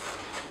to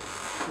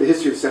the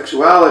history of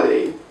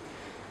sexuality,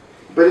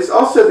 but it's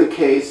also the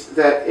case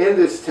that in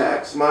this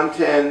text,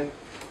 Montaigne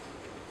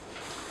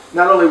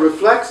not only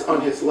reflects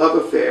on his love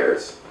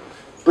affairs,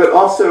 but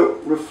also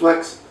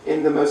reflects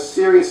in the most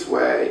serious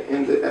way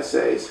in the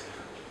essays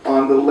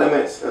on the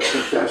limits of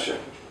confession.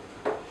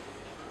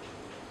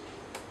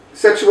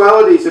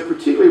 Sexuality is a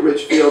particularly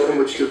rich field in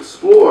which to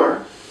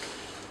explore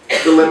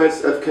the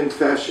limits of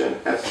confession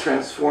as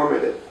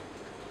transformative.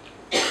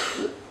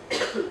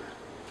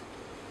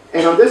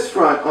 And on this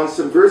front, on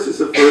some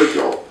verses of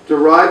Virgil,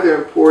 derive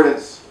their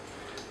importance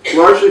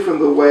largely from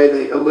the way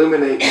they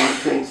illuminate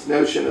Montaigne's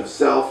notion of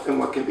self and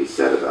what can be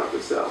said about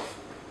the self.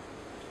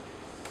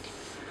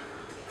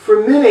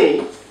 For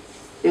many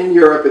in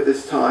Europe at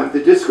this time,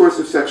 the discourse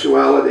of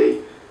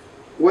sexuality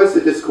was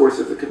the discourse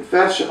of the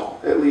confessional,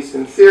 at least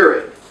in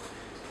theory.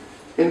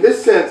 In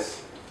this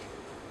sense,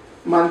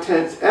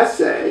 Montaigne's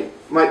essay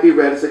might be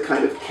read as a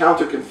kind of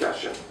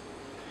counter-confession.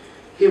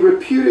 He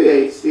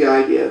repudiates the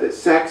idea that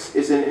sex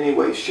is in any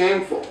way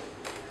shameful.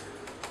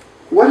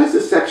 What is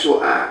a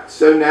sexual act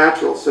so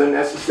natural, so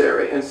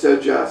necessary, and so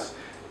just,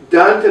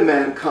 done to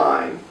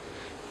mankind,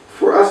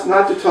 for us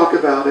not to talk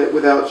about it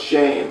without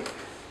shame,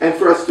 and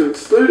for us to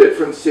exclude it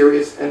from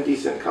serious and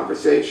decent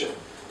conversation?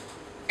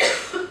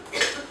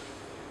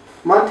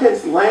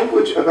 Montaigne's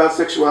language about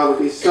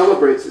sexuality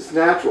celebrates its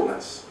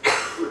naturalness.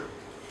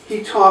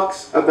 He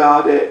talks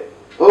about it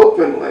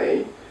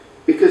openly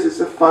because it's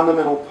a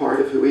fundamental part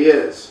of who he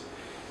is.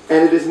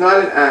 And it is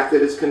not an act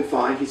that is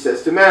confined, he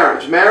says, to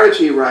marriage. Marriage,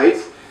 he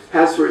writes,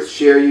 has for its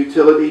share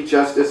utility,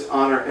 justice,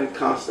 honor, and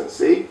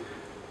constancy,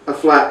 a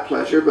flat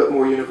pleasure, but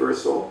more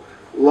universal.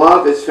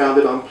 Love is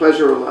founded on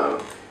pleasure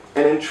alone,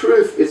 and in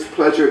truth, its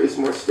pleasure is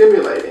more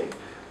stimulating,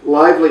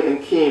 lively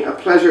and keen, a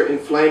pleasure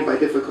inflamed by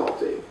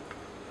difficulty.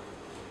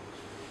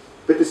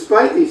 But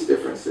despite these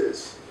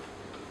differences,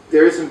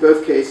 there is in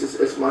both cases,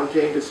 as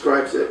Montaigne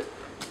describes it,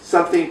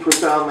 something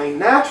profoundly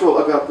natural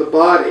about the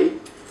body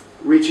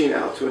reaching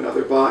out to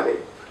another body.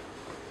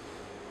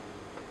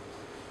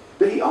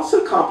 But he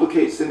also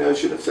complicates the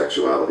notion of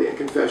sexuality and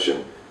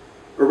confession,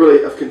 or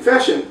really of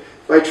confession,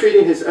 by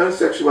treating his own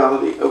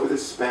sexuality over the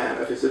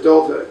span of his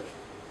adulthood.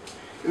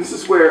 And this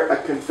is where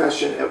a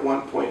confession at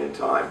one point in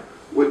time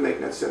would make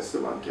no sense to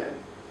Montaigne.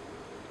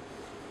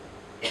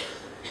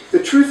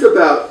 The truth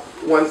about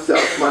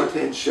oneself,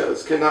 Montaigne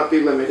shows, cannot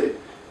be limited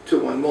to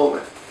one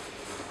moment.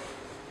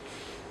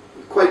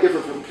 Quite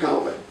different from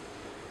Calvin.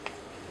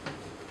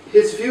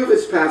 His view of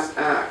his past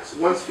acts,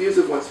 one's views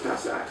of one's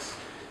past acts,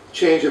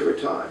 change over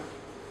time.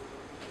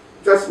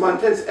 Thus,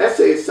 Montaigne's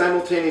essay is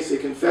simultaneously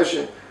a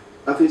confession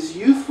of his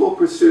youthful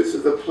pursuits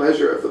of the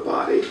pleasure of the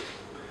body,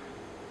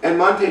 and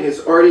Montaigne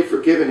has already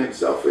forgiven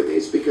himself for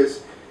these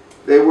because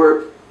they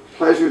were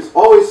pleasures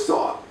always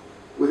sought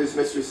with his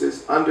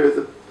mistresses under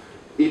the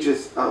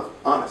aegis of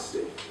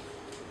honesty,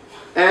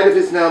 and of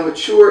his now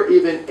mature,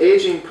 even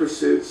aging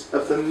pursuits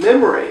of the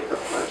memory of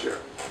pleasure.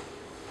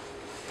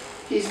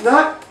 He's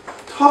not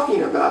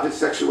talking about his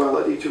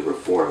sexuality to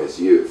reform his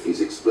youth.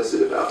 He's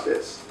explicit about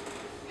this.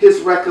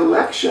 His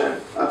recollection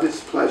of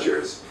his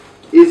pleasures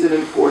is an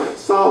important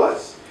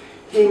solace.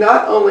 He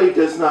not only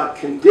does not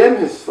condemn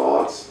his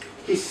thoughts,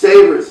 he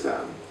savors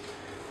them.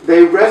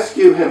 They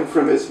rescue him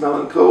from his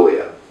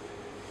melancholia.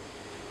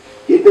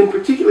 He had been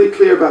particularly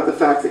clear about the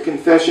fact that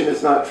confession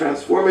is not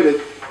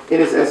transformative in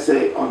his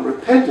essay on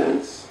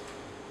repentance,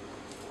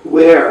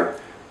 where,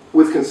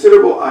 with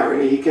considerable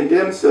irony, he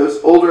condemns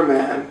those older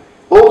men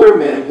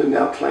who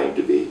now claim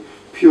to be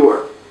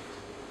pure.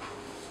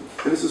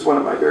 And this is one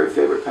of my very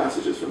favorite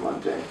passages from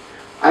Montaigne.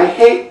 I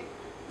hate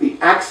the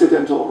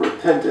accidental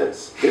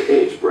repentance that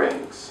age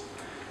brings.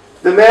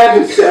 The man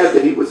who said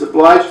that he was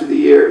obliged to the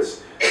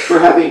years for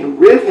having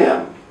rid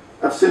him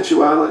of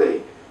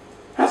sensuality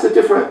has a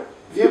different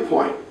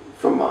viewpoint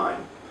from mine.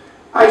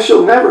 I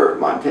shall never,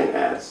 Montaigne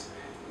adds,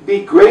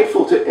 be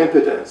grateful to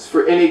impotence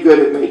for any good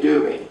it may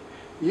do me.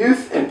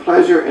 Youth and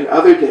pleasure in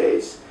other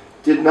days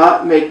did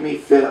not make me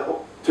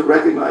fail to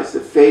recognize the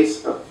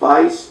face of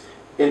vice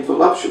in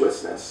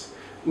voluptuousness,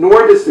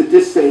 nor does the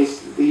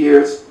distaste that the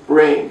years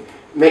bring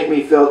make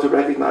me fail to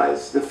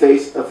recognize the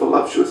face of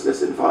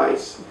voluptuousness and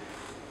vice.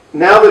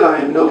 Now that I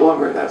am no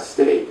longer in that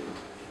state,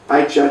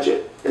 I judge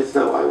it as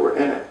though I were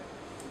in it.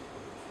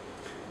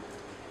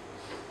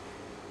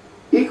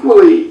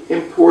 Equally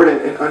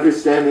important in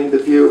understanding the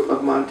view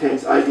of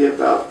Montaigne's idea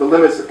about the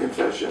limits of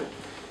confession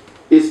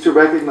is to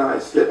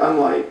recognize that,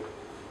 unlike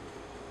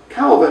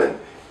Calvin,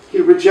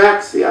 he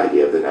rejects the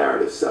idea of the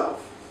narrative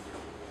self.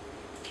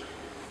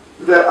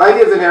 The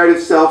idea of the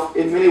narrative self,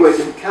 in many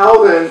ways, in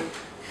Calvin,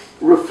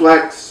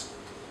 reflects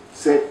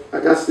St.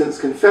 Augustine's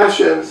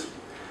Confessions.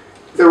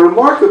 Though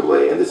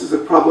remarkably, and this is a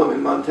problem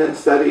in Montaigne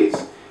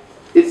studies,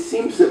 it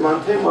seems that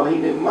Montaigne, while he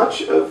knew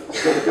much of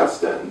St.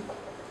 Augustine,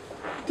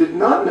 did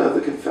not know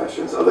the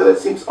Confessions, although that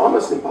seems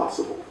almost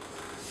impossible.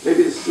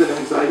 Maybe this is an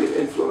anxiety of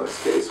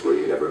influence case where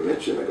you never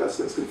mention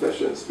Augustine's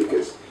Confessions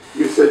because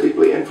you're so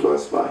deeply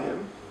influenced by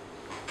him.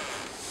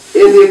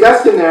 In the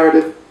Augustine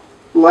narrative,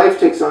 life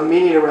takes on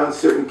meaning around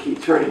certain key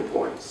turning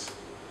points,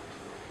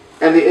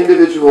 and the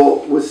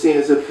individual was seen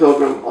as a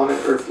pilgrim on an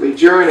earthly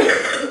journey.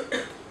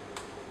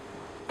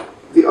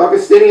 The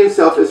Augustinian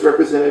self is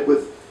represented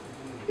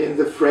within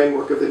the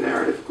framework of the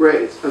narrative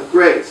of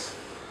grace.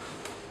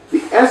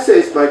 The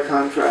essays, by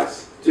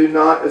contrast, do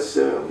not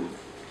assume,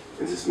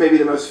 and this is maybe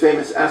the most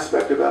famous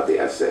aspect about the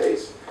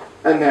essays,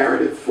 a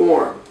narrative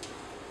form.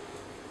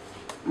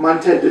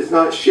 Montaigne does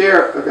not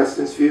share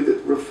Augustine's view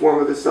that reform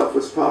of the self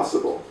was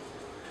possible.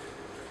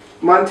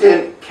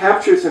 Montaigne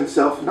captures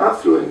himself not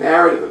through a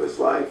narrative of his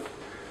life,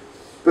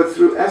 but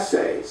through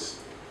essays,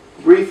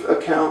 brief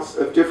accounts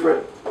of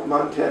different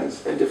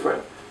Montaignes and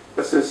different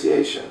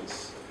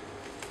associations.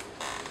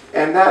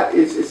 And that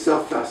is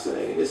itself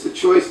fascinating. It's the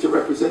choice to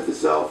represent the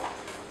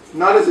self,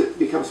 not as it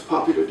becomes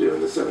popular to do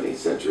in the 17th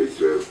century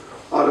through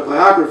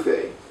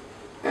autobiography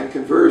and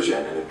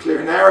conversion and a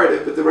clear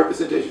narrative, but the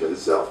representation of the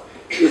self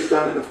is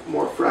done in a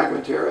more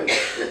fragmentary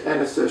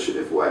and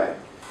associative way.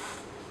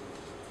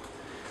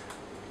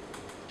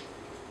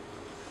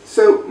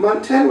 So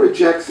Montaigne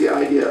rejects the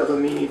idea of a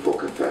meaningful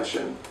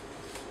confession,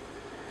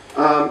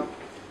 but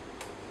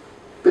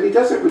he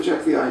doesn't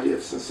reject the idea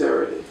of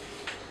sincerity.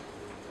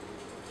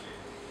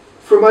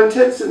 For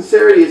Montaigne,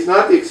 sincerity is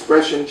not the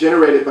expression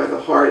generated by the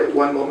heart at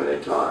one moment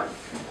in time.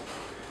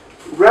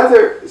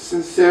 Rather,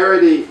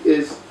 sincerity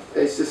is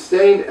a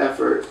sustained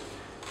effort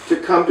to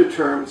come to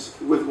terms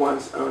with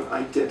one's own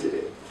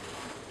identity.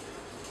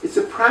 It's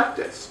a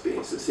practice,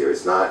 being sincere.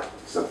 It's not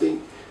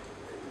something...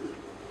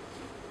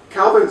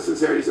 Calvin's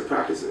sincerity is a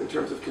practice in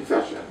terms of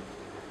confession.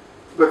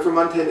 But for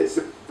Montaigne, it's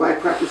by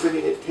practice, I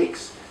mean, it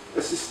takes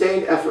a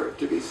sustained effort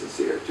to be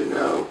sincere, to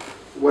know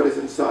what is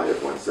inside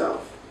of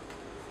oneself.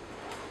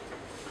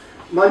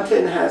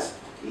 Montaigne has,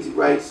 he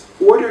writes,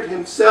 ordered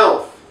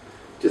himself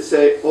to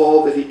say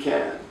all that he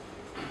can.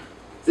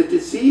 The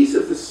disease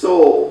of the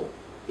soul,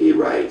 he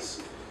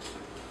writes,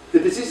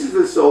 the diseases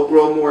of the soul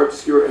grow more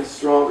obscure and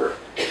stronger.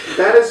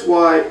 That is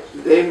why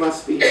they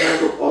must be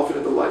handled often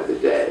in the light of the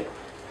day.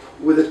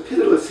 With a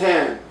pitiless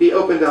hand, be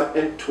opened up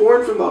and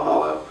torn from the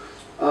hollow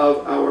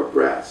of our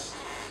breast.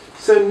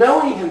 So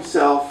knowing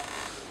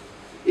himself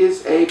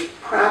is a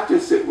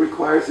practice that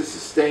requires a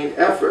sustained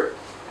effort.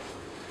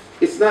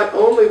 It's not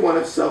only one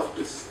of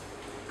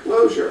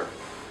self-disclosure.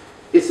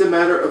 It's a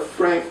matter of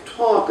frank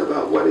talk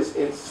about what is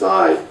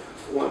inside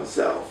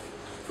oneself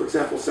for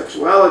example,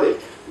 sexuality,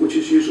 which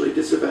is usually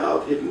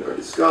disavowed, hidden, or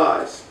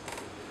disguised.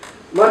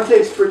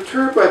 Montaigne's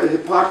perturbed by the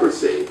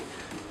hypocrisy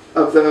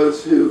of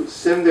those who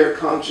send their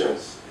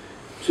conscience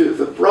to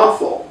the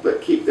brothel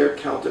but keep their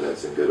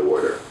countenance in good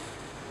order.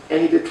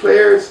 And he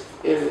declares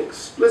in an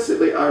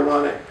explicitly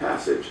ironic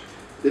passage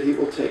that he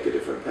will take a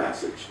different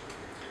passage.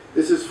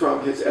 This is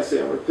from his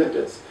essay on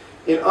repentance.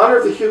 In honor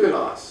of the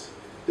Huguenots,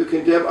 who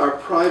condemn our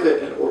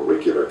private and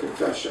auricular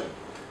confession,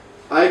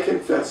 I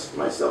confess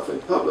myself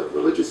in public,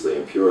 religiously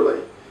and purely.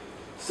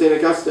 St.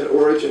 Augustine,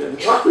 Origen, and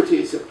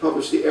Hippocrates have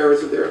published the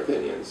errors of their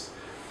opinions.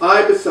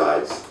 I,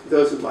 besides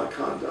those of my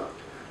conduct,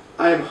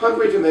 I am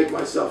hungry to make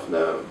myself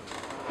known,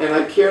 and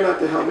I care not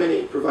to how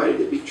many,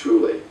 provided it be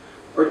truly,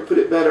 or to put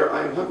it better,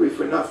 I am hungry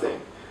for nothing,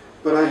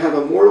 but I have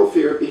a mortal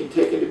fear of being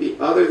taken to be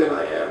other than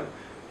I am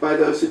by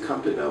those who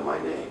come to know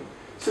my name.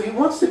 So he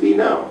wants to be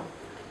known,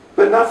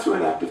 but not through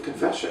an act of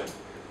confession,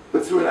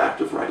 but through an act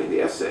of writing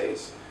the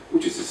essays,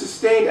 which is a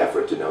sustained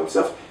effort to know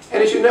himself.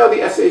 And as you know,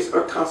 the essays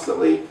are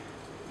constantly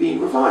being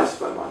revised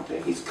by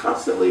Montaigne. He's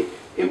constantly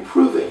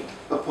improving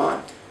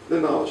upon the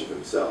knowledge of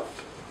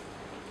himself.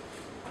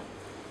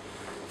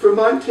 From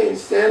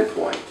Montaigne's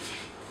standpoint,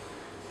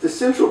 the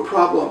central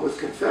problem with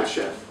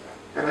confession,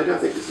 and I don't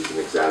think this is an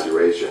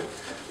exaggeration,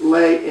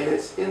 lay in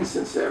its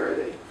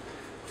insincerity.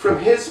 From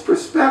his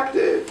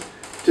perspective,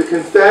 to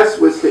confess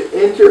was to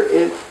enter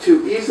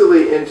too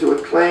easily into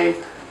a claim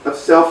of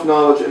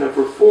self-knowledge and of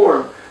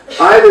reform.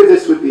 Either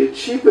this would be a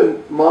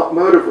cheapened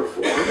mode of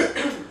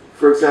reform,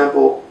 for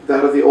example,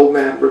 that of the old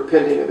man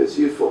repenting of his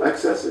youthful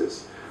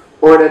excesses,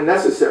 or an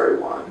unnecessary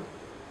one.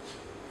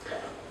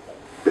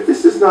 But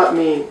this does not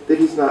mean that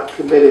he's not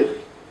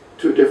committed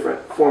to a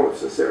different form of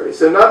sincerity.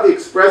 So not the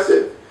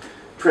expressive,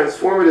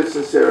 transformative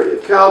sincerity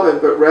of Calvin,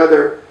 but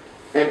rather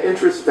an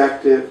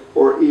introspective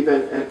or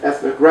even an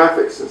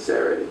ethnographic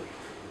sincerity.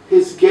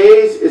 His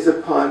gaze is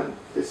upon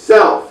the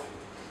self,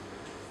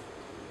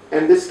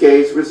 and this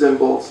gaze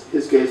resembles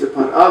his gaze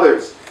upon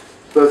others,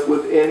 both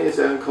within his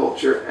own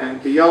culture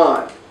and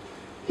beyond.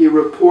 He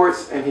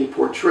reports and he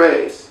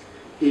portrays.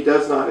 He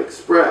does not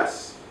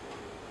express,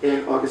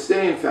 in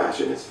Augustinian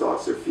fashion, his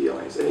thoughts or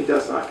feelings, and he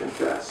does not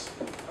confess.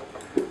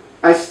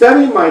 I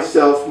study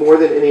myself more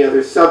than any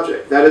other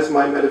subject. That is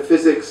my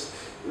metaphysics.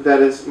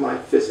 That is my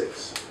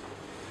physics.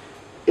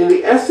 In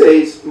the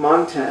essays,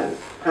 Montaigne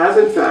has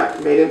in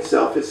fact made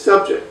himself his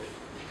subject.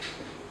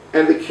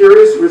 And the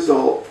curious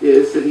result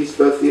is that he's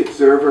both the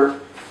observer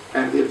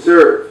and the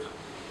observed.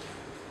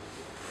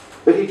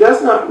 But he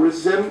does not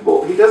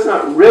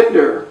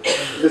render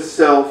the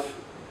self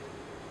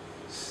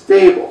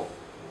stable.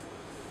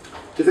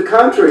 To the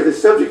contrary, the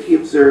subject he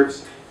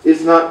observes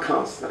is not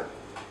constant.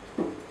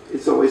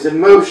 It's always in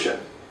motion.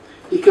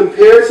 He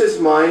compares his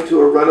mind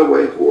to a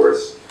runaway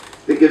horse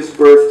that gives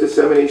birth to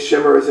so many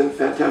chimeras and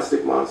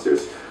fantastic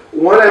monsters,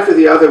 one after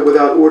the other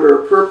without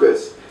order or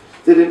purpose,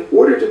 that in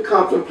order to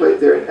contemplate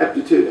their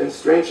ineptitude and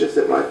strangeness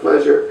at my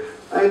pleasure,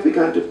 I have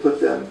begun to put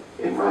them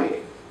in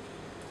writing.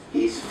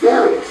 He's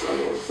various on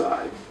the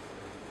inside.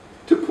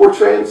 To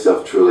portray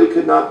himself truly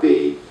could not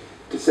be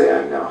to say,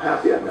 I'm now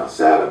happy, I'm now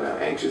sad, I'm now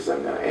anxious,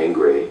 I'm now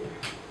angry.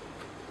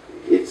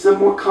 It's a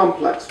more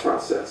complex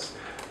process.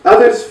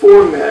 Others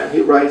form man,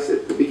 he writes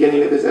at the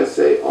beginning of his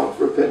essay on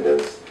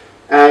repentance,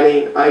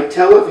 adding, I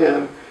tell of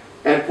him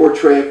and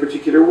portray a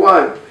particular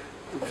one.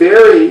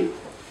 Very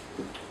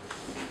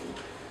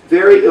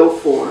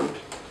ill-formed.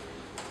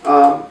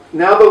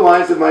 Now the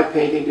lines of my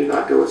painting do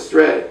not go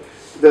astray,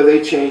 though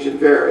they change and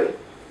vary.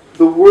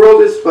 The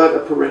world is but a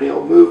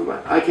perennial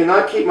movement. I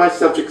cannot keep my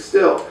subject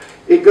still.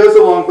 It goes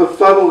along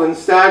befuddled and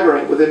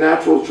staggering with a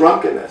natural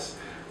drunkenness.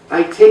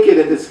 I take it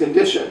in this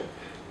condition,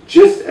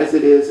 just as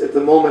it is at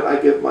the moment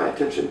I give my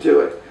attention to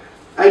it.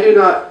 I do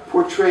not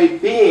portray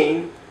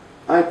being,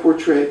 I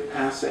portray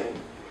passing.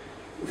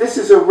 This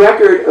is a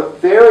record of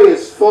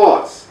various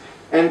thoughts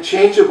and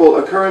changeable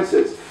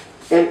occurrences,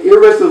 and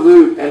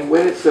irresolute, and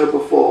when it so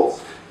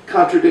befalls,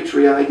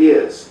 contradictory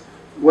ideas,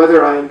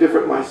 whether I am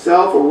different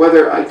myself or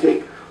whether I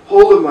take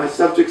hold of my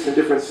subjects in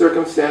different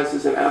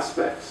circumstances and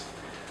aspects.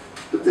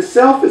 But the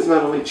self is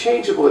not only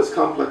changeable, it's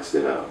complex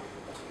to know.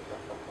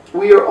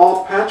 We are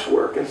all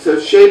patchwork, and so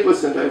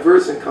shapeless and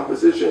diverse in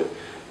composition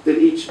that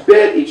each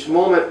bit, each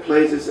moment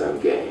plays its own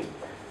game.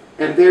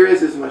 And there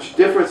is as much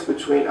difference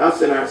between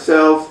us and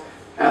ourselves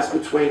as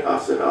between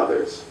us and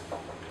others.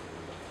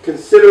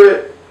 Consider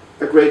it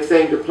a great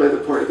thing to play the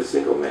part of a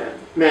single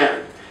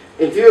man.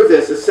 In view of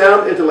this, a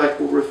sound intellect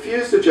will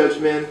refuse to judge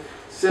men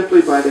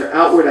simply by their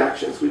outward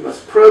actions. We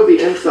must probe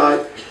the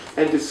inside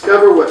and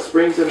discover what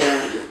springs a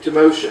man to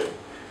motion.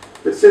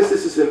 But since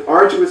this is an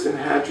arduous and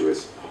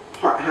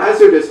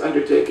hazardous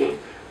undertaking,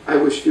 I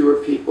wish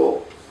fewer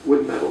people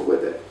would meddle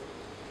with it.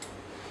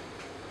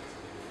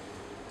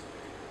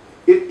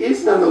 It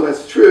is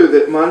nonetheless true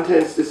that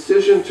Montaigne's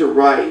decision to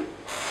write,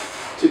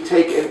 to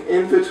take an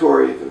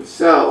inventory of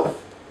himself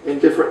in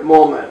different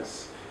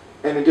moments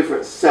and in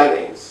different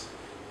settings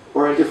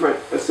or in different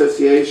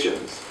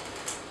associations,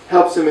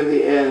 helps him in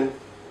the end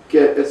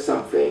get at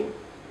something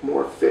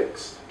more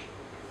fixed.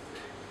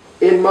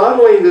 In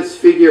modeling this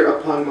figure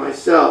upon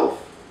myself,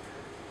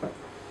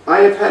 I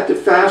have had to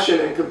fashion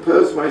and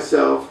compose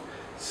myself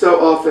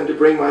so often to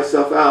bring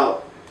myself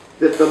out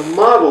that the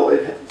model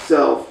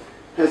itself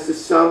has to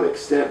some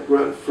extent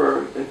grown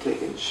firm and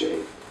taken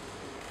shape.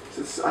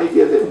 So this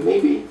idea that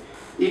maybe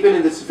even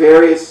in this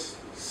various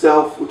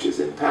self, which is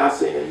in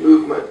passing and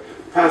movement,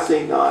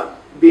 passing not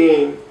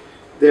being,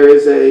 there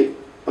is a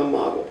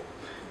model.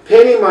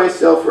 Painting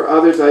myself for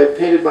others, I have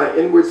painted my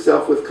inward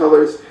self with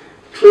colors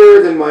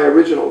clearer than my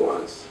original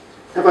ones.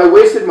 Have I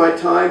wasted my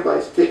time by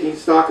taking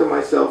stock of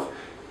myself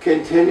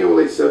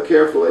continually so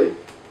carefully?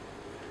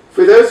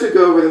 For those who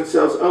go over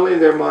themselves only in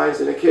their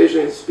minds and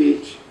occasionally in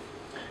speech,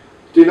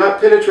 do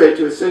not penetrate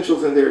to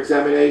essentials in their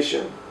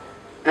examination,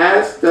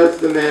 as does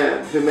the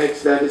man who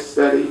makes that his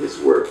study, his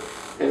work,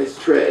 and his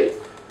trade,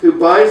 who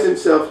binds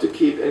himself to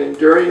keep an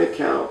enduring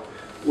account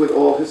with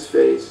all his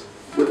faith,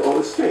 with all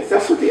his strength.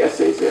 That's what the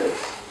Essays is.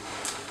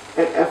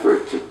 An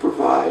effort to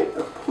provide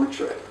a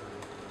portrait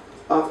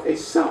of a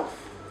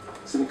self.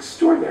 It's an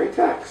extraordinary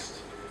text.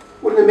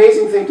 What an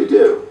amazing thing to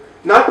do.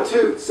 Not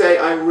to say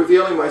I'm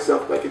revealing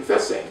myself by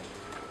confessing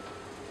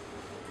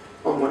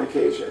on one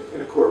occasion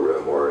in a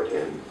courtroom or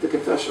in the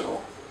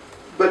confessional,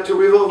 but to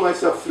reveal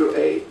myself through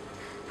a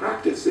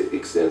practice that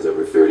extends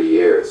over 30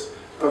 years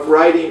of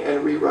writing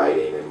and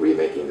rewriting and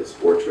remaking this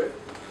portrait.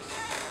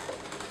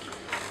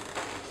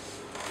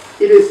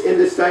 It is in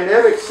this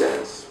dynamic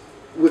sense,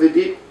 with a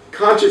deep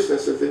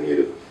consciousness of the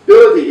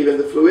mutability, even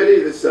the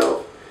fluidity of the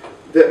self,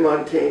 that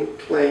Montaigne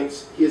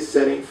claims he is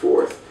setting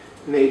forth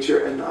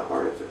nature and not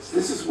artifice.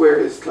 This is where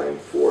his claim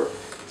for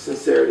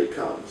sincerity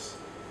comes.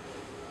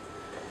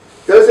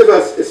 Those of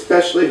us,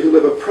 especially who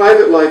live a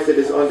private life that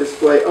is on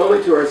display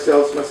only to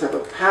ourselves, must have a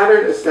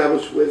pattern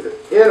established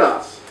within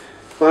us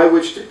by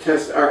which to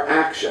test our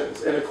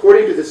actions, and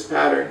according to this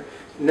pattern,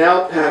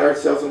 now pat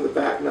ourselves on the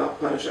back, now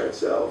punish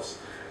ourselves.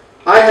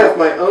 I have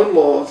my own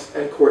laws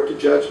and court to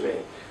judge me,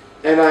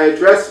 and I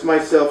address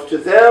myself to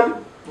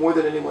them more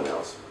than anyone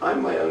else.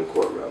 I'm my own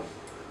courtroom.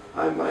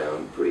 I'm my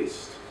own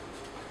priest.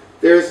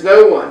 There is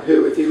no one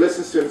who, if he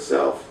listens to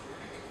himself,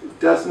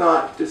 does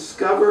not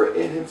discover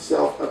in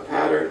himself a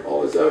pattern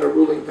all his own, a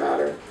ruling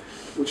pattern,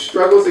 which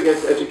struggles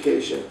against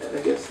education and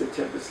against the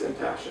tempest and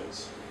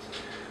passions.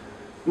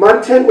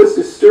 Montaigne was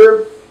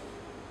disturbed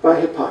by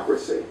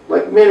hypocrisy,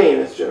 like many in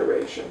his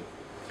generation.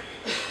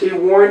 He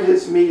warned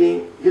his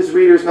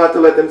readers not to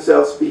let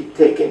themselves be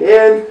taken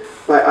in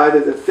by either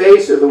the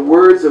face or the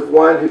words of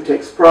one who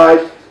takes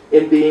pride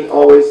in being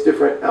always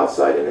different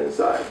outside and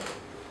inside.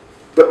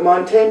 But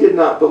Montaigne did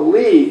not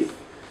believe,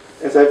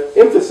 as I've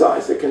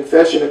emphasized, that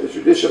confession in the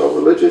traditional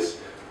religious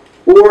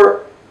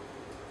or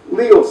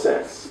legal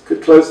sense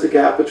could close the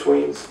gap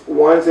between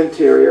one's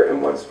interior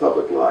and one's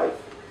public life.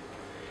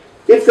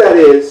 If that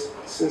is,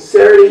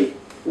 sincerity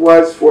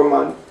was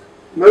for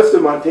most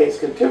of Montaigne's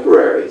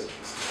contemporaries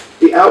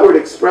the outward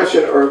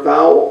expression or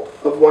avowal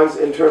of one's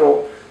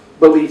internal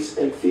beliefs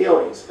and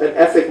feelings, an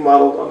ethic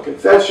modeled on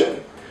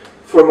confession.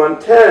 For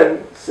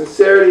Montaigne,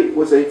 sincerity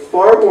was a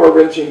far more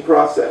wrenching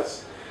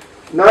process,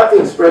 not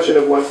the expression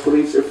of one's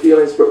beliefs or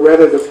feelings, but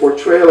rather the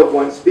portrayal of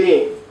one's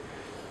being.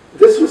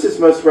 This was his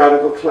most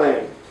radical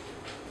claim.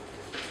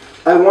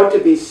 I want to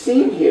be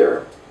seen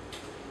here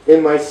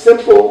in my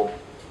simple,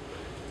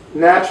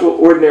 natural,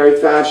 ordinary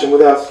fashion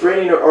without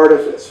straining or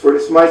artifice, for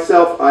it is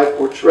myself I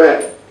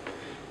portray.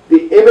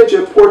 The image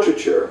of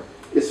portraiture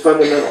is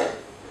fundamental.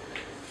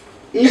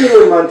 Even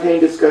when Montaigne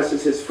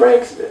discusses his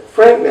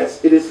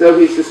frankness, it is as though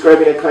he's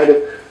describing a kind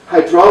of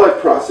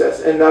hydraulic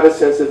process and not a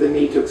sense of the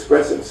need to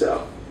express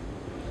himself.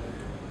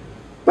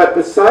 But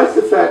besides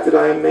the fact that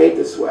I am made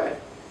this way,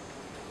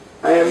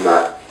 I am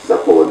not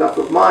supple enough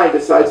of mind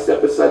to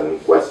sidestep a sudden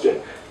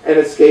question and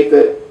escape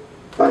it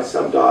by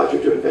some dodge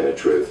or to invent a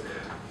truth,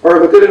 or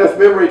of a good enough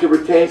memory to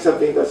retain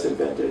something thus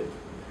invented.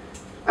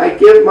 I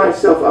give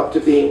myself up to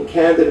being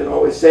candid and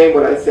always saying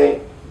what I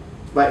think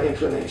by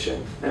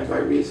inclination and by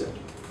reason.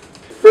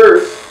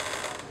 First,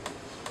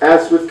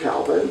 as with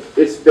Calvin,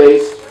 it's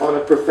based on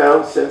a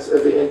profound sense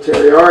of the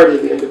interiority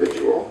of the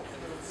individual,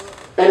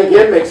 and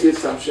again makes the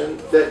assumption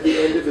that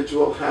the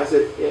individual has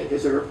it in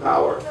his or her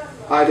power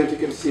either to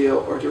conceal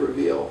or to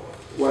reveal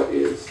what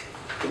is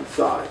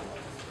inside.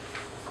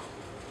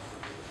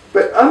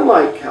 But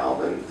unlike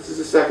Calvin, this is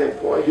the second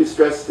point, who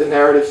stressed the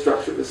narrative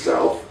structure of the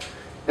self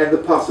and the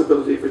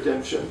possibility of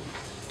redemption,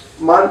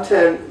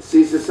 Montaigne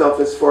sees the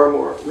self as far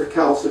more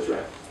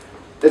recalcitrant,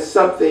 as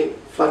something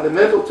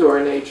fundamental to our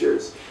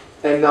natures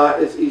and not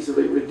as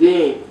easily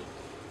redeemed,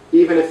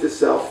 even if the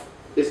self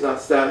is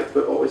not static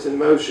but always in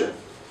motion.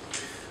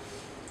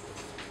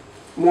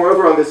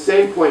 Moreover, on the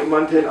same point,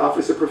 Montaigne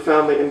offers a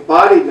profoundly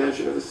embodied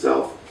notion of the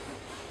self,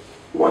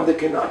 one that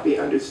cannot be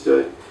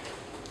understood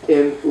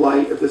in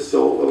light of the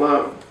soul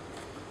alone.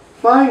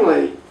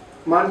 Finally,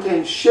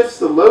 Montaigne shifts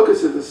the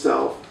locus of the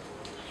self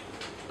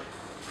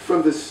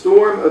from the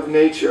storm of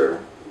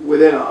nature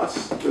within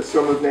us, the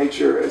storm of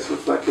nature as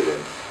reflected in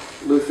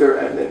Luther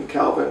and then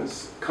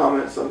Calvin's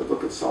comments on the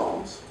Book of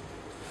Psalms.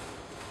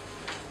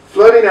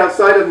 Floating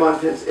outside of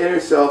Montaigne's inner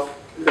self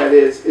that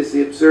is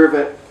the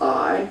observant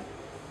I,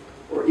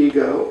 or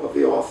ego, of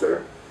the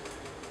author.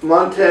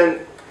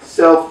 Montaigne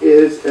self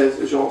is, as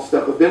Jean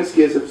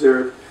Stokowinski has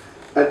observed,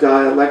 a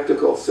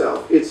dialectical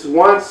self. It's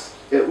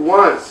at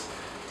once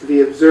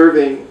the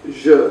observing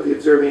je, the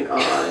observing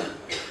I,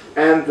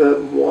 and the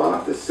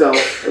moi, the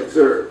self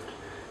observed.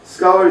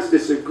 Scholars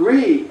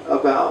disagree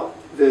about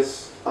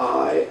this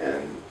I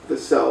and the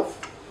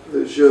self,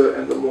 the je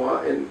and the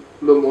moi, and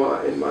le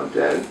moi in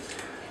Montaigne,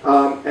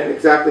 and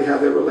exactly how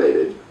they're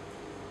related.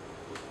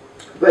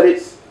 But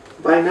it's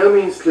by no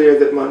means clear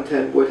that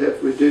Montaigne would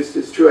have reduced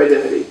his true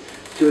identity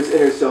to his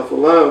inner self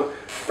alone,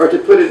 or to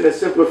put it in a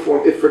simpler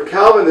form, if for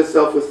Calvin the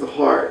self was the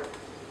heart,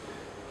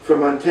 for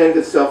Montaigne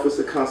the self was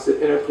the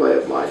constant interplay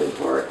of mind and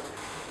heart,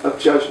 of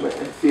judgment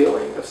and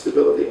feeling, of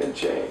stability and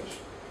change.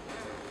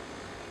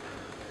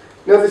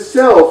 Now the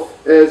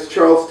self, as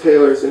Charles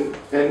Taylor's and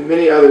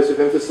many others have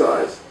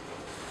emphasized,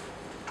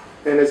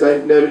 and as I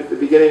noted at the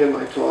beginning of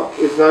my talk,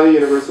 is not a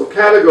universal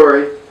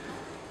category,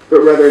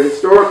 but rather a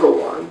historical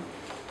one,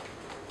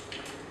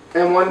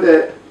 and one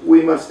that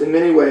we must in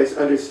many ways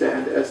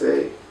understand as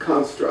a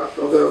construct,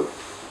 although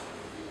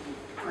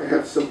I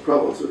have some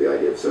problems with the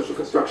idea of social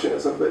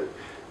constructionism,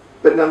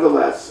 but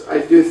nonetheless, I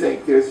do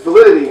think there's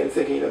validity in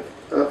thinking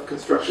of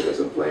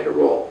constructionism playing a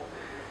role.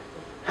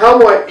 How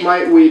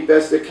might we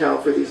best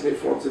account for these new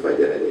forms of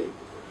identity?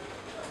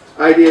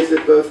 Ideas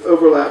that both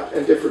overlapped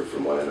and differed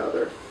from one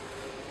another.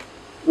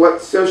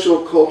 What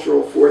social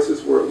cultural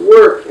forces were at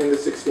work in the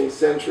 16th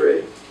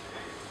century?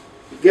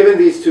 Given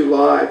these two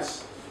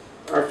lives,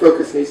 our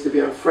focus needs to be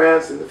on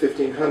France in the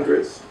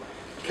 1500s.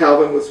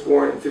 Calvin was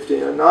born in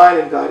 1509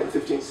 and died in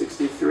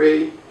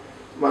 1563.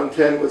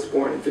 Montaigne was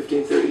born in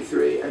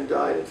 1533 and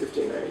died in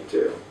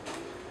 1592.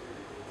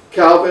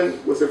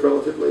 Calvin was of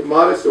relatively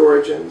modest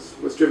origins,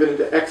 was driven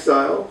into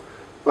exile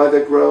by the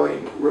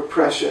growing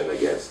repression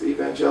against the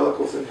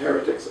evangelicals and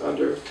heretics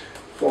under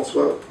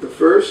Francois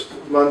I.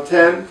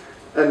 Montaigne,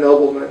 a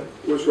nobleman,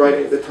 was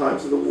writing at the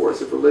times of the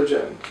wars of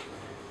religion.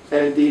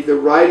 And indeed, the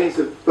writings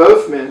of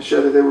both men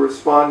show that they were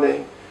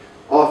responding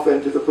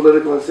often to the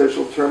political and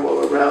social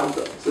turmoil around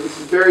them. So this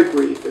is very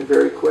brief and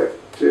very quick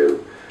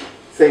to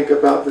think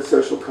about the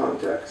social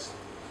context.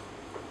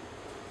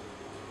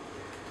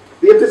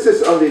 The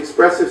emphasis on the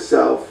expressive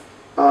self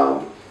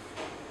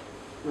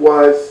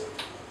was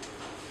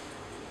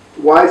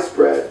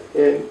widespread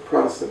in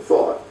Protestant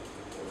thought,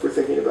 if we're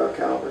thinking about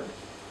Calvin.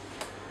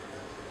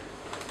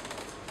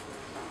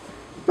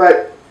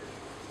 But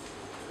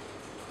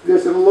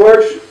there's a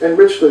large and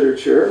rich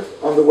literature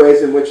on the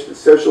ways in which the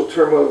social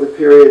turmoil of the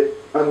period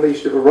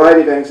unleashed a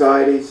variety of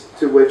anxieties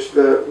to which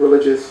the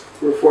religious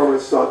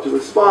reformers sought to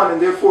respond,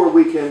 and therefore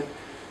we can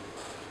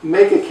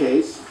make a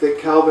case that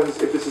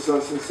Calvin's emphasis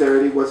on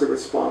sincerity was a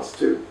response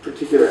to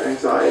particular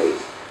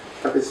anxieties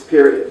of his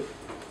period.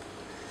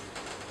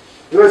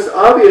 The most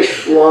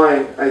obvious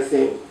line, I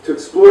think, to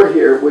explore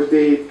here would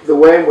be the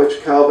way in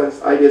which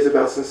Calvin's ideas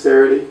about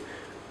sincerity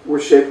were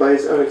shaped by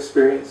his own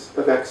experience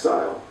of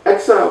exile.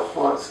 Exile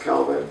haunts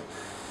Calvin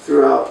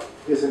throughout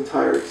his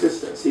entire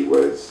existence. He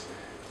was,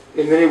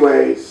 in many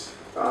ways,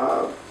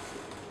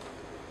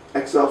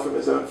 exiled from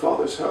his own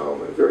father's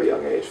home at a very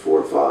young age, 4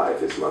 or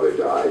 5. His mother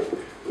died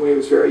when he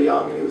was very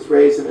young, and he was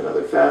raised in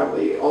another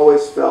family. He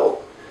always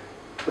felt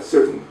a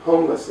certain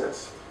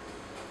homelessness.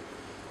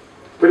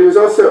 But he was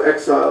also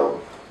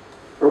exiled,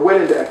 or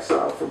went into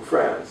exile from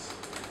France,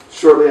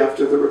 shortly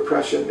after the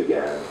repression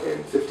began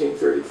in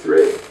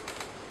 1533.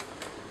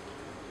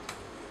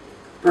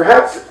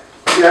 Perhaps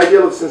the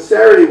ideal of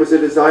sincerity was a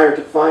desire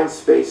to find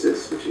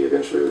spaces, which he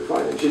eventually would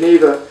find in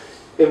Geneva,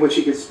 in which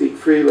he could speak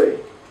freely.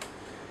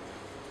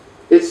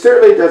 It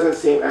certainly doesn't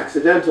seem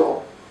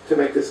accidental to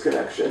make this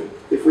connection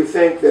if we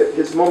think that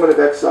his moment of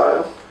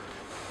exile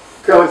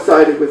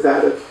coincided with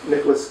that of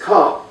Nicolas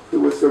Cop, who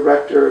was the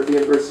rector of the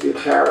University of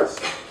Paris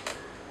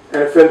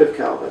and a friend of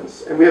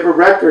Calvin's. And we have a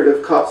record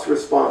of Cop's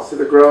response to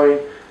the growing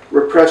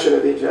repression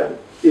of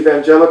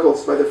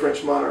evangelicals by the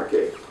French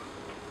monarchy.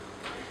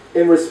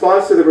 In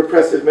response to the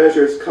repressive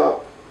measures,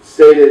 Cop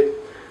stated,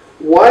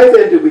 "Why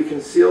then do we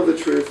conceal the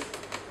truth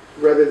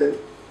rather than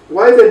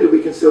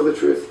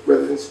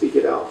speak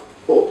it out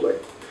boldly?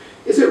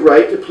 Is it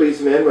right to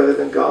please men rather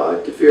than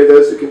God, to fear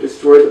those who can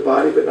destroy the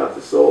body but not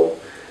the soul?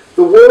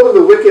 The world and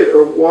the wicked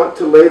are wont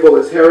to label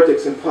as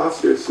heretics,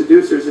 impostors,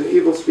 seducers, and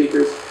evil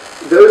speakers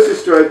those who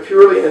strive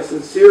purely and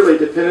sincerely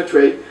to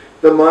penetrate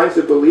the minds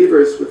of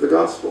believers with the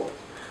gospel.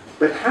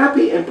 But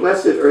happy and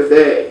blessed are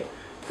they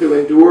who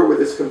endure with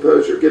this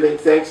composure, giving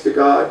thanks to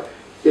God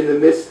in the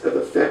midst of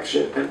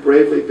affection and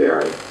bravely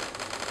bearing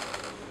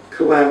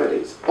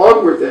calamities.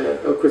 Onward then,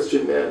 O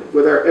Christian men,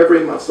 with our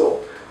every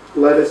muscle,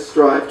 let us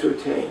strive to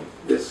attain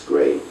this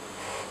great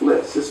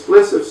bliss, this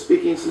bliss of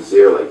speaking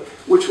sincerely,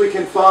 which we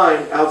can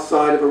find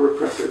outside of a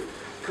repressive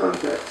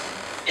context."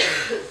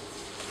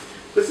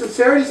 But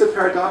sincerity is a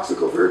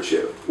paradoxical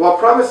virtue. While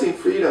promising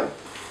freedom,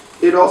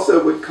 it also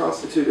would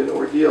constitute an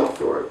ordeal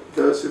for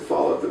those who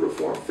followed the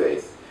Reformed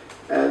faith,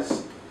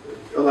 as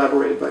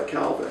elaborated by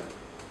Calvin.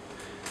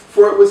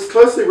 For it was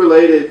closely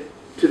related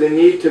to the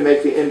need to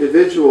make the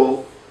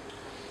individual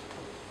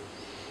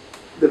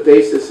the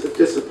basis of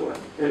discipline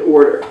and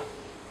order.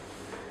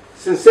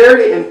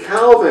 Sincerity in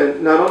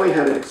Calvin not only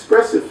had an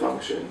expressive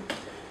function,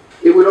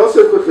 it would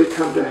also quickly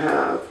come to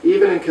have,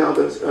 even in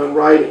Calvin's own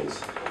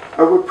writings,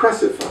 a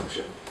repressive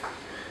function.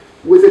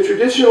 With the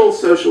traditional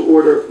social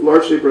order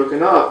largely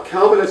broken up,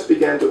 Calvinists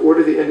began to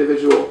order the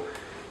individual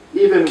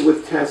even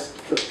with tests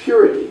of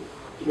purity,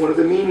 one of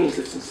the meanings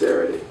of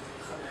sincerity.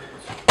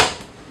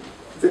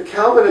 The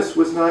Calvinist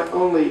was not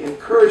only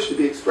encouraged to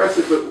be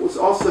expressive, but was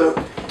also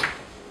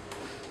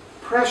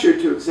pressured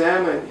to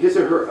examine his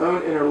or her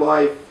own inner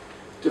life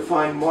to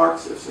find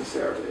marks of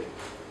sincerity.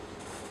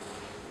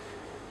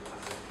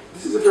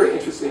 This is a very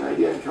interesting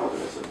idea in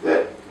Calvinism,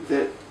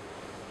 that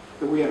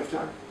we have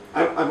time.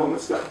 I'm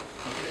almost done.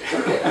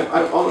 Okay,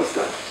 I'm almost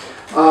done.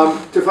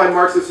 To find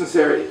marks of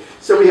sincerity.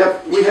 So we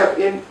have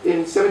in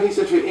 17th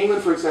century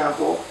England, for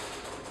example,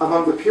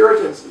 among the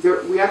Puritans,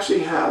 we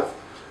actually have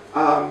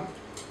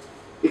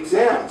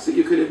exams that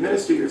you could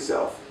administer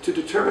yourself to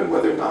determine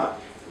whether or not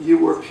you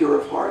were pure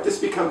of heart. This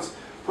becomes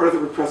part of the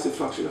repressive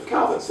function of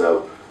Calvin.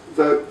 So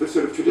the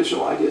sort of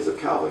traditional ideas of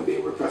Calvin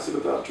being repressive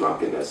about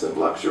drunkenness and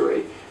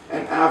luxury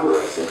and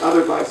avarice and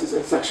other vices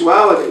and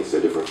sexuality, so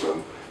different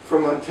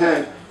from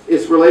Montaigne,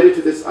 is related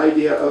to this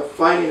idea of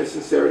finding a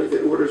sincerity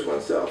that orders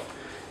oneself.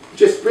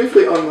 Just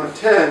briefly on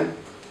Montaigne,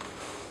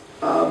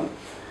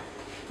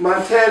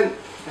 Montaigne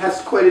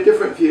has quite a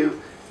different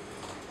view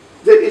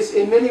that is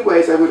in many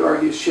ways, I would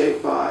argue,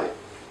 shaped by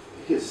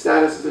his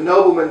status as a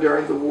nobleman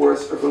during the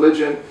wars of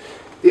religion,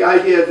 the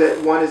idea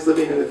that one is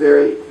living in a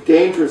very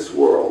dangerous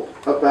world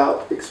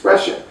about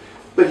expression.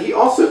 But he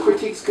also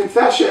critiques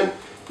confession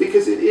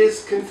because it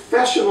is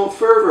confessional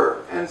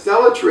fervor and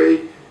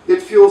zealotry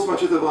that fuels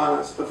much of the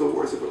violence of the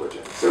wars of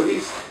religion. So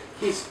he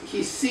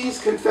sees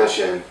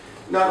confession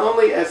not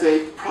only as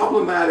a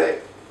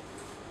problematic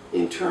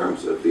in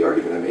terms of the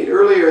argument I made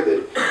earlier that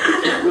it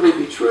can't really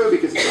be true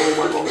because it's only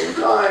one moment in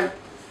time,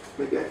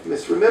 maybe I've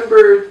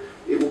misremembered,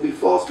 it will be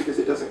false because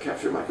it doesn't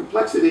capture my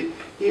complexity.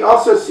 He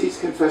also sees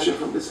confession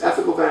from this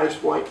ethical vantage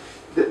point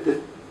that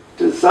the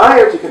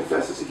desire to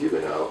confess as a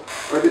Huguenot,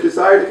 or the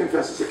desire to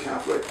confess as a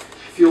Catholic,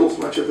 fuels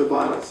much of the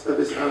violence of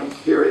his own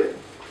period.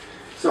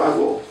 So I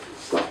will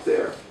stop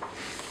there.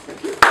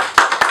 Thank you.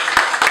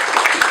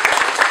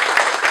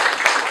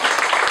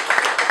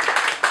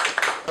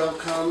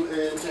 Welcome,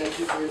 and thank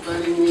you for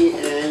inviting me,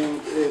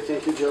 and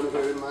thank you, John,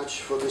 very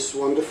much for this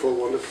wonderful,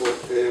 wonderful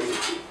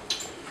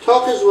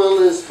talk, as well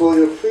as for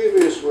your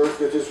previous work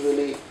that has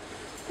really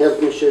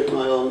helped me shape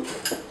my own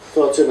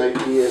thoughts and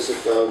ideas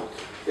about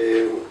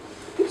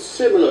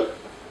similar,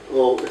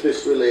 or at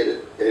least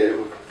related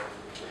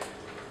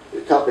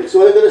topics. So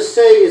what I'm going to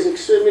say is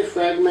extremely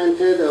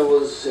fragmented. I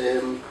was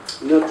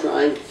not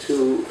trying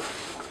to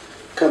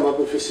come up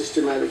with a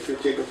systematic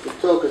critique of the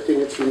talk. I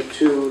think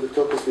the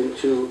talk has been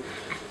too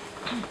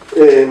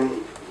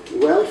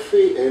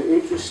wealthy and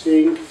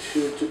interesting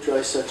to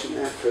try such an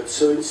effort.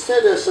 So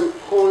instead there are some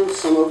points,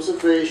 some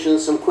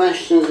observations, some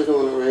questions that I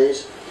want to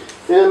raise.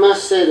 And I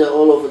must say they're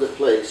all over the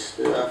place.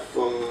 They are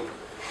from,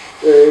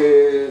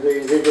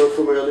 they go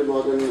from early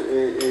modern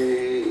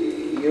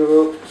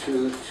Europe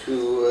to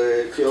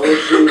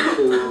theology,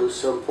 to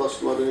some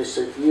postmodernist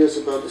ideas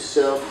about the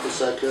self, to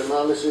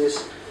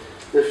psychoanalysis,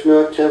 with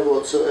no attempt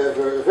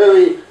whatsoever, a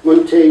very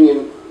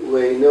Montaignian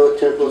way, no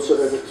attempt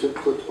whatsoever to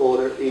put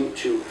order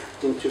into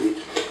it.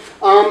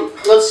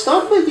 Let's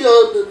start with the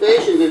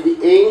observation that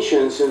the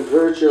ancients, and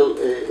Virgil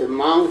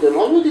among them,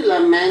 already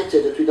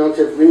lamented that we don't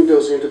have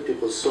windows into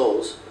people's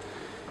souls.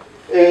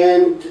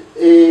 And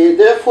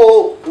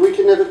therefore, we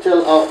can never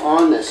tell how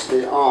honest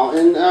they are.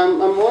 And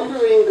I'm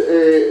wondering,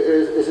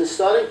 as a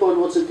starting point,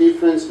 what's the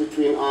difference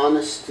between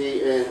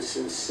honesty and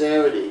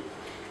sincerity?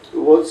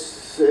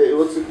 What's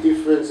the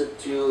difference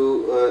that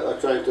you are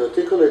trying to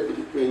articulate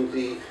between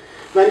the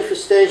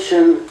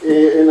manifestation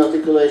and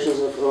articulations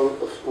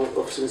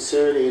of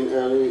sincerity in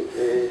early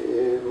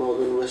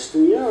modern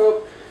Western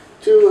Europe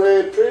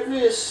to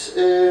previous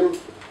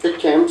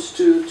attempts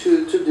to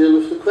deal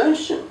with the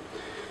question?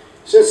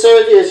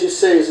 Sincerity, as you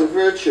say, is a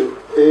virtue,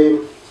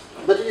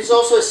 but it is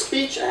also a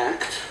speech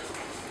act,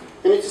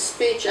 and it's a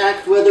speech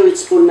act whether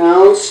it's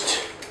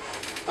pronounced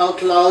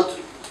out loud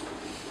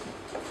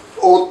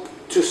or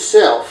to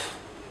self.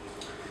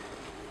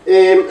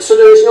 So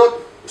there is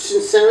no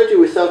sincerity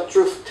without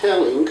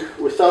truth-telling,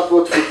 without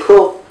what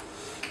Foucault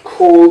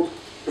called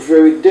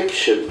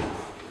veridiction,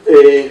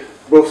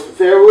 both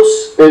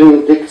verus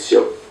and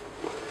dictio.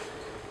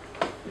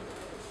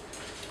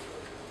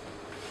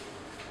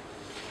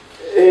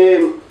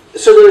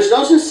 So there is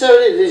no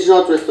sincerity that is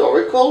not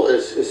rhetorical,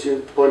 as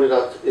you pointed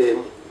out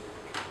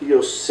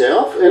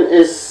yourself, and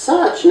as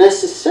such,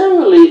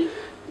 necessarily,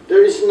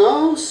 there is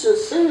no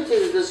sincerity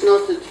that does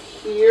not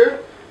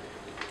adhere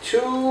to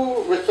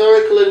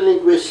rhetorical and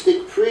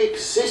linguistic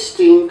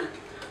pre-existing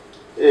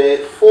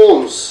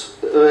forms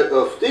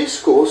of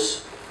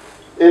discourse,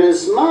 and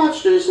as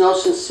much there is no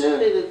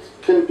sincerity that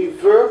can be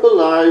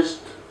verbalized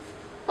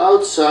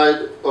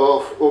outside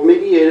of, or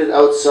mediated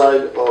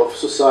outside of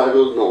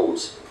societal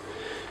norms.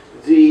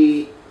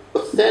 the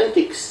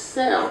authentic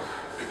self,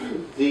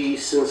 the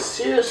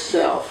sincere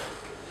self,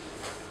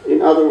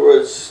 in other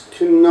words,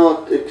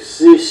 cannot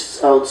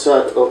exist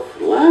outside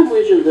of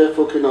language and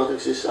therefore cannot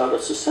exist out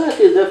of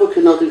society, and therefore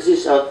cannot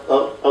exist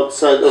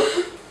outside of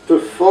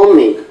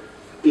performing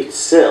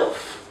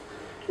itself.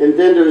 And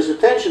then there is a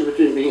tension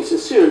between being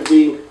sincere and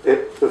being a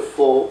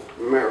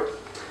performer.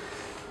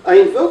 I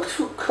invoked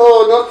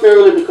Foucault not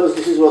merely because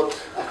this is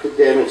what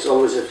academics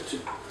always have to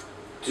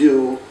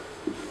do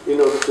in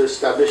order to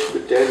establish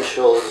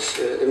credentials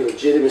and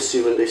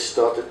legitimacy when they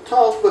start a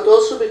talk, but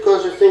also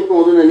because I think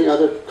more than any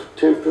other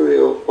contemporary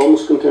or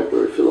almost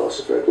contemporary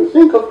philosopher I can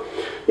think of,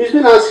 he's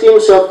been asking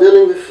himself,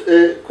 dealing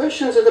with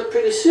questions that are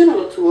pretty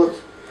similar to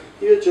what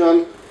you,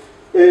 John,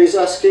 is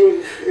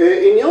asking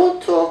in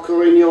your talk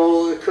or in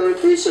your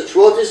current research.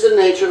 What is the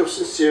nature of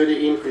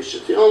sincerity in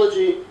Christian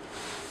theology?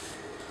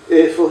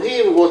 For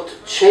him, what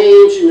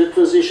changed in the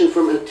transition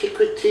from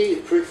antiquity,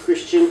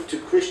 pre-Christian to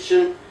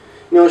Christian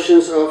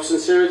notions of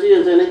sincerity,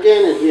 and then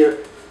again, and here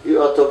you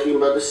are talking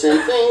about the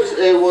same things,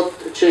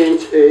 what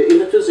changed in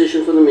the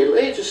transition from the Middle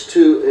Ages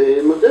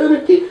to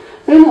modernity,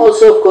 and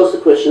also, of course, the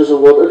questions of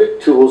what are the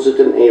tools that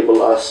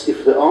enable us,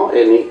 if there are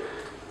any,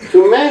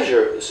 to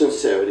measure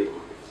sincerity.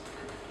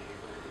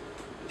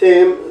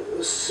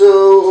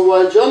 So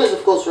while John is,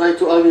 of course, right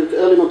to argue that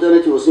early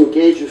modernity was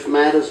engaged with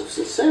matters of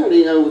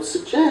sincerity, I would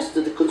suggest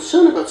that the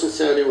concern about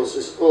sincerity was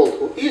as old,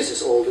 or is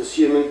as old, as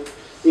human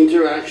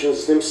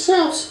interactions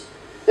themselves.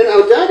 And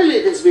undoubtedly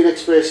it has been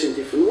expressed in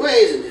different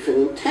ways, in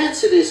different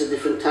intensities, at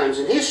different times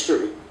in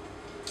history.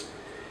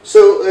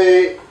 So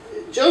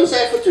John's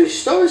effort to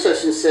historicize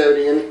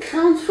sincerity and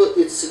account for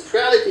its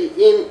centrality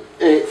in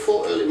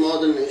for early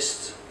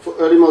modernists, for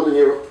early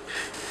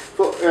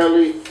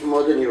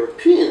modern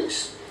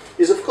Europeans,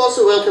 is of course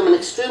a welcome and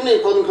extremely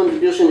important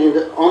contribution in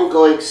the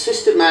ongoing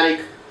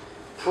systematic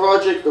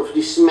project of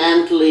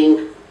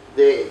dismantling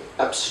the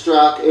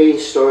abstract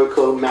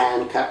ahistorical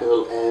man,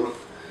 capital M,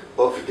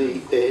 of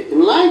the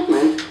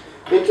Enlightenment,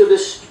 into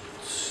this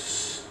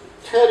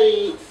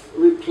steady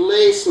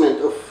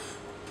replacement of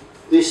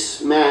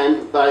this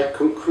man by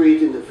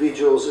concrete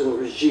individuals and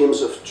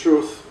regimes of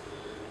truth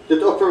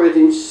that operate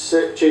in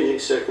changing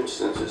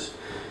circumstances.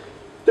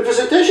 The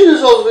presentation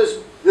has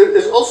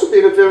also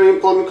been a very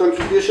important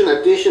contribution, in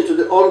addition to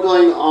the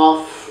ongoing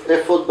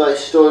effort by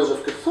historians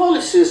of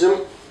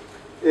Catholicism,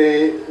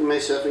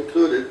 myself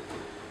included,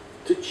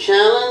 to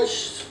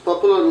challenge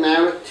popular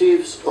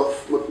narratives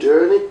of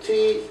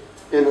modernity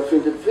and of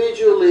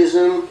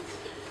individualism,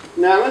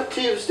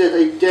 narratives that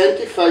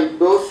identify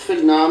both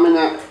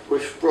phenomena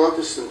with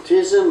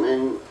Protestantism,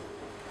 and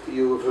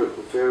you were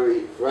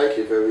very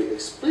rightly very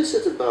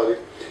explicit about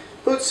it.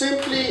 Put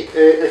simply,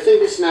 I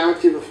think this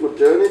narrative of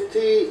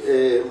modernity,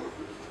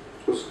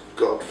 whose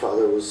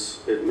godfather was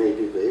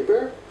maybe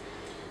Weber,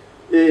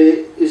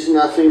 is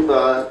nothing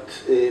but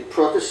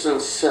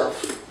Protestant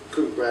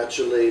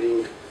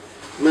self-congratulating,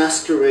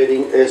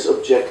 masquerading as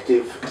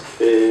objective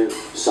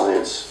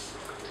science.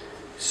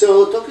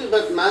 So talking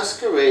about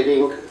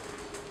masquerading,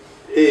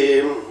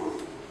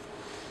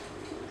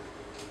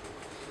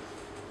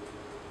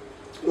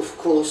 of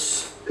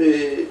course,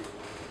 is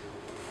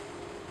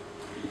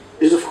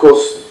of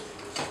course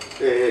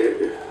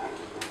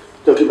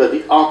talking about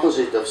the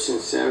opposite of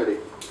sincerity.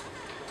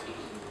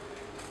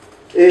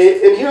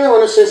 And here I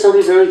want to say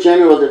something very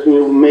general that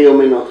you may or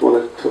may not want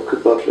to talk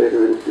about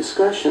later in the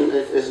discussion.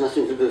 It has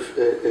nothing to do with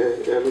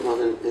early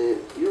modern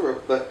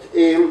Europe, but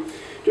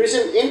there is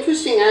an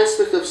interesting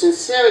aspect of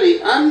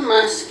sincerity.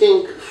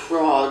 Unmasking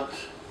fraud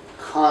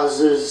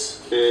causes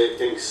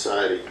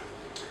anxiety.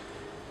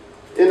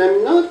 And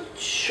I'm not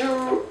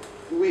sure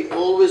we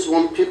always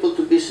want people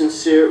to be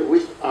sincere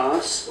with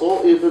us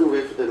or even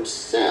with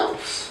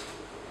themselves.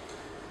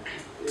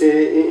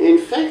 In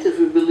fact, if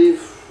we believe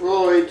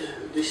Freud,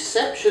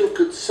 deception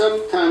could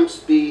sometimes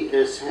be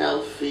as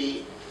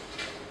healthy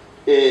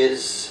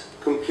as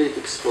complete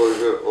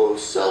exposure or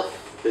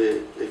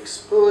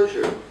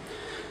self-exposure.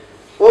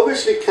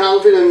 Obviously,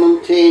 Calvin and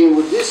Montaigne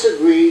would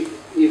disagree,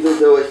 even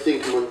though I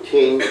think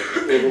Montaigne,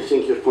 and I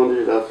think you pointed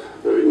it out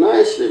very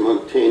nicely,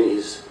 Montaigne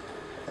is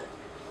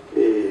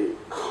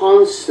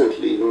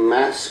constantly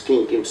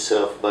masking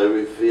himself by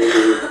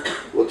revealing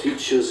what he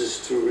chooses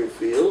to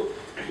reveal.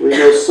 We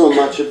know so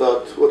much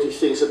about what he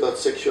thinks about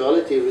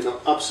sexuality. We know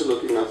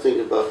absolutely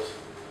nothing about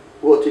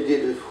what he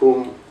did with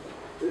whom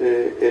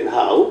and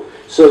how.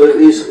 So there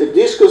is a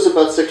discourse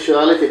about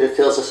sexuality that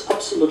tells us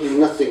absolutely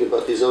nothing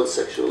about his own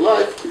sexual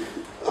life,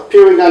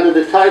 appearing under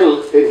the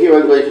title, and here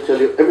I'm going to tell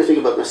you everything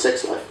about my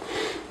sex life.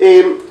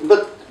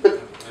 But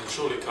and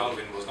surely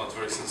Calvin was not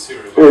very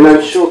sincere about and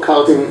I'm sure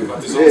Calvin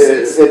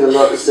had a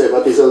lot to say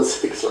about his own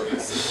sex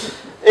life.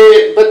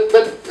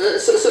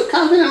 So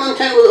Calvin and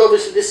Montaigne will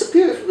obviously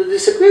disagree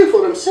with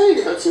what I'm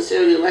saying about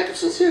sincerity and lack of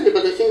sincerity,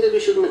 but I think that we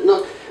should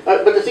not.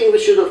 But I think we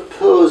should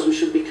oppose. We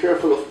should be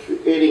careful of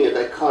creating a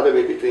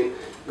dichotomy between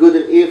good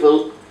and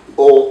evil,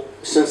 or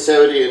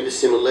sincerity and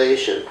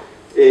dissimulation.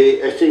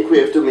 I think we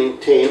have to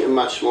maintain a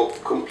much more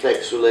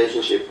complex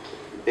relationship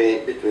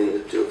between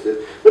the two of them.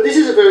 But this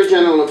is a very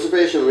general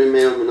observation. We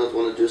may or may not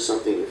want to do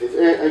something with it.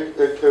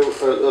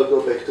 I'll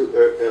go back to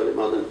early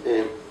modern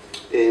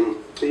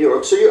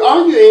Europe. So you're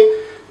arguing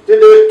that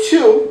there are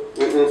two,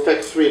 in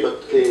fact three,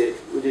 but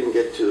we didn't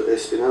get to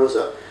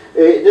Spinoza,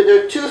 that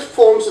there are two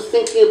forms of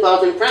thinking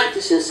about and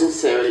practicing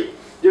sincerity.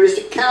 There is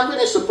the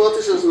Calvinist or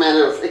Protestant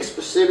manner of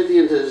expressivity,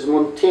 and there is the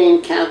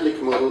Montaigne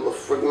Catholic model of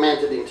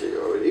fragmented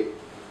interiority.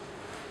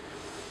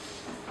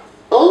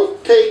 All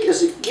take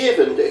as a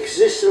given the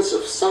existence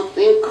of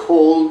something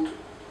called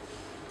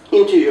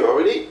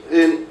interiority,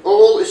 and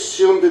all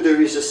assume that there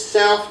is a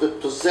self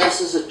that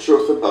possesses a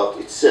truth about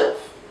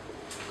itself.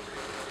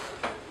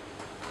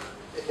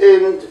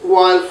 And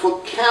while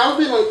for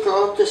Calvin and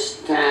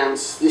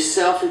Protestants, the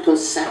self is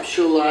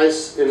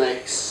conceptualized and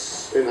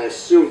I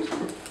assume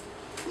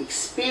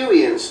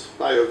experienced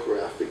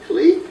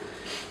biographically,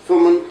 for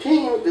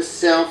Montaigne the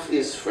self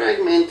is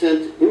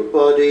fragmented,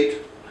 embodied,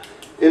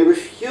 and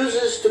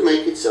refuses to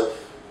make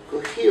itself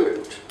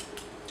coherent.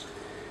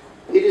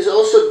 It is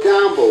also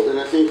doubled, and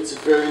I think it's a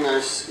very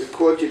nice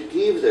quote you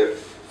give there.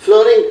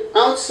 Floating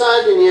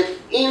outside and yet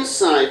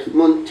inside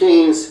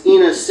Montaigne's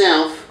inner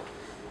self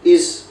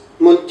is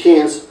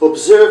Montaigne's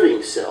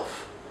observing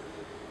self.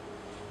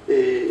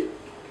 Les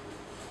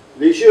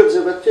jeux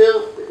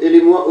observateurs et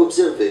les moi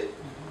observés.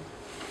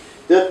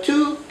 There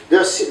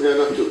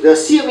are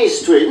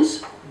Siamese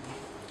twins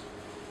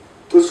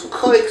whose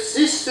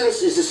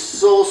coexistence is a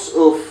source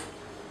of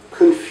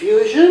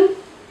confusion,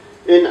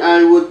 and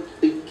I would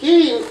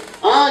again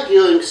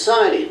argue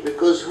anxiety,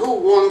 because who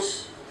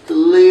wants to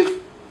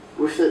live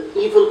with an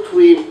evil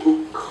twin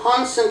who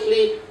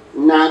constantly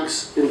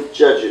nags and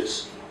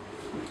judges?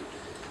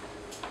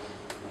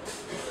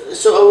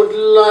 So I would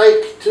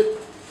like to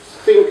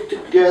think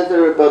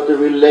together about the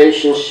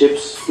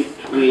relationships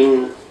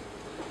between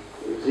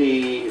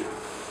the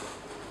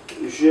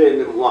je et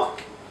le moi,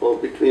 or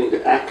between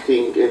the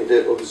acting and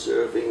the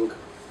observing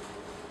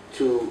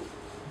two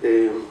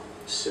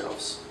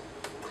selves.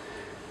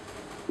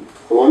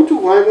 I want to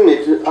widen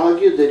it and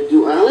argue that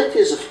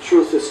dualities of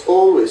truth has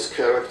always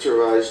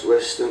characterized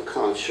Western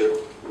culture.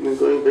 I'm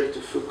going back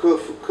to Foucault.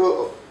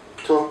 Foucault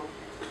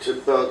talked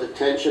about the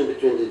tension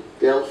between the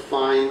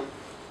Delphine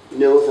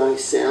know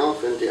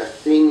thyself and the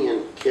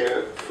Athenian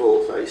care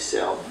for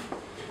thyself.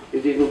 He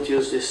didn't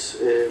use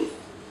this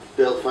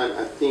Delphine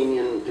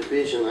Athenian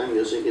division. I'm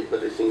using it,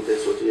 but I think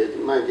that's what he had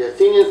in mind. The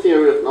Athenian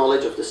theory of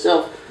knowledge of the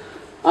self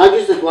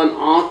argues that one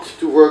ought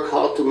to work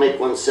hard to make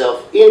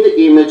oneself in the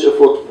image of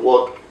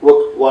what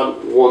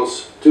one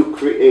wants to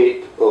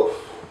create of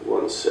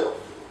oneself.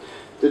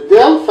 The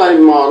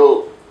Delphine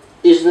model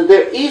is that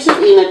there is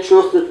an inner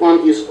truth that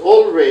one is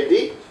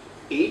already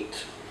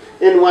it,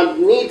 and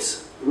one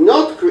needs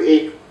not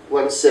create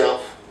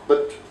oneself,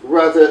 but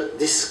rather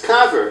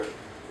discover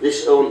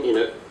this own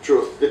inner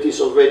truth that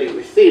is already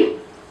within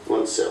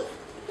oneself.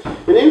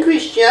 And in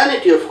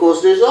Christianity, of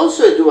course, there's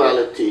also a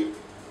duality.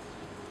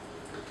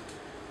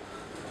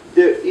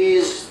 There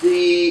is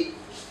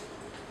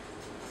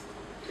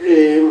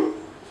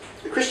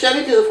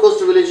Christianity is, of course,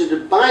 the religion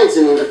that binds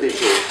an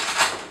individual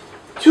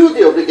to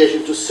the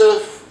obligation to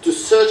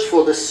search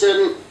for the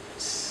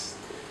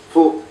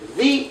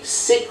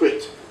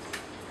secret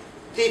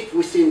deep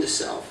within the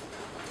self.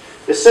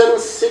 A certain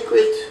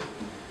secret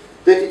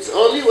that it's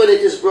only when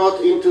it is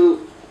brought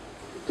into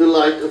the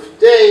light of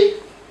day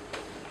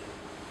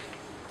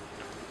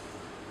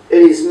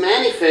and is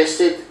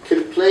manifested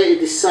can play a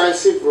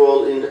decisive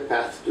role in the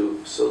path to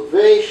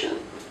salvation.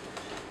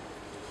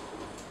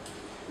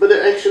 But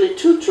there are actually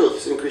two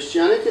truths in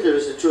Christianity. There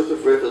is the truth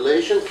of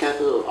revelation,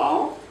 capital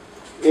R,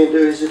 and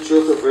there is the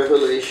truth of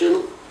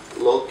revelation,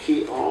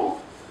 low-key R,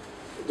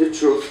 the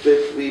truth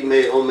that we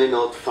may or may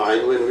not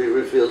find when we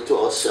reveal to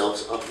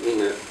ourselves our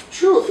inner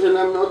truth. And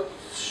I'm not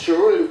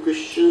sure, and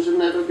Christians have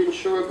never been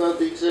sure about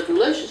the exact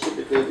relationship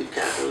between the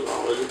capital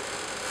R and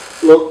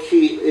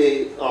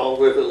low-key R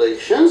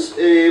revelations.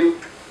 And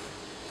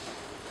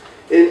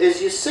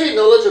as you say,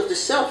 knowledge of the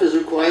self is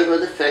required by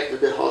the fact that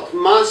the heart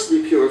must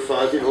be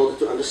purified in order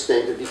to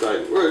understand the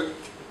divine word.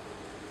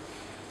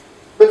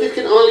 But it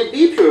can only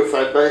be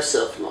purified by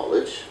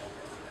self-knowledge,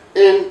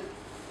 and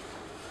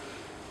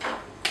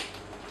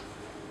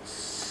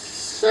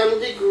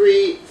some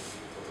degree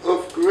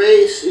of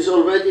grace is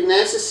already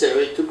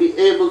necessary to be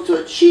able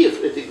to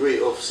achieve a degree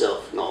of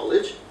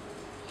self-knowledge.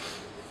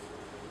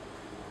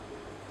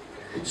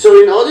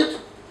 So in order to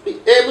be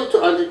able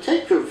to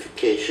undertake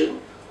purification,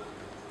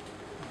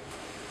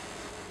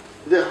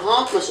 the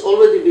heart must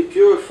already be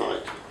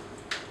purified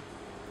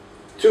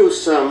to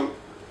some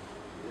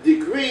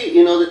degree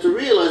in order to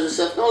realize the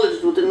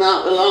self-knowledge that would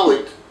now allow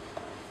it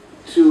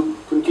to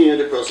continue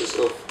the process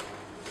of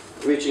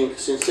reaching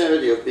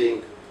sincerity, of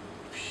being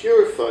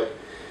purified.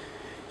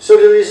 So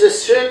there is a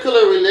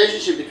circular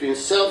relationship between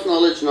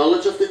self-knowledge,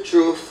 knowledge of the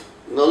truth,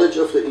 knowledge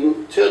of the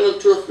internal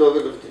truth,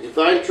 knowledge of the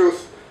divine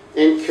truth,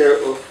 and care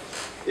of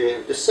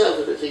the self,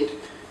 that I think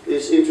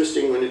is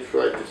interesting when you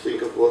try to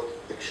think of what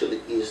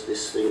actually is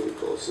this thing we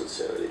call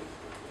sincerity.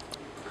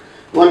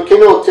 One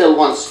cannot tell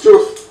one's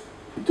truth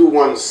to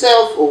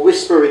oneself or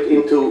whisper it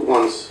into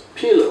one's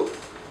pillow.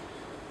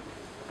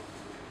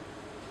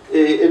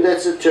 And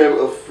that's a term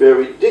of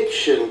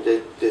erudition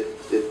that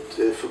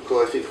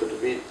Foucault, I think,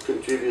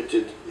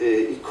 contributed,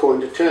 he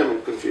coined the term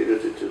and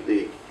contributed to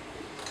the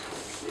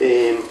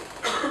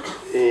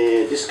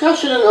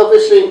discussion. And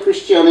obviously in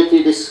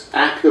Christianity, this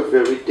act of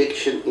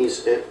erudition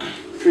is a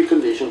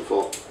precondition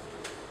for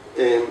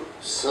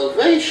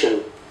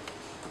salvation.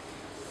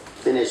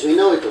 And as we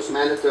know, it was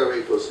mandatory,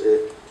 it was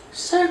a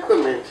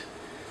sacrament.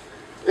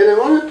 And I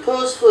want to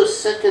pause for a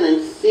second and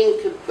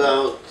think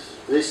about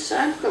this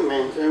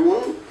sacrament. I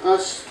want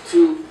us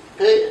to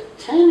pay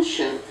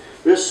attention.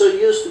 We're so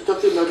used to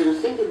talking about it and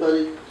thinking about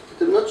it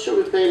that I'm not sure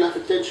we pay enough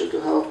attention to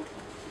how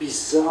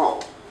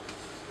bizarre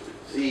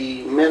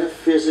the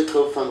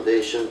metaphysical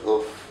foundation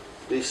of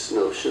this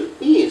notion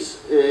is.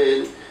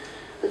 And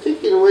I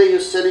think in a way you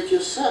said it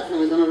yourself,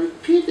 and I'm going to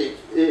repeat it.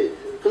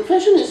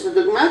 Confession is the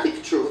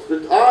dogmatic truth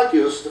that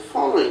argues the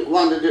following.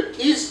 One, that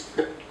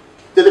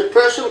that a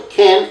person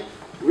can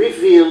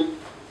reveal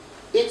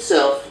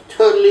itself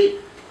totally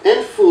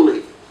and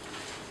fully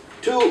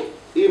to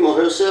him or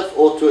herself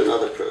or to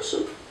another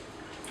person.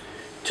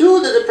 Two,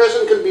 that the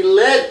person can be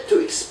led to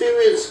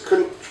experience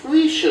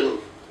contrition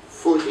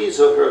for his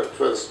or her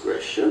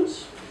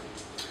transgressions.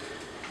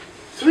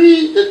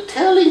 Three, that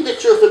telling the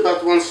truth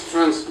about one's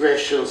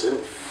transgressions and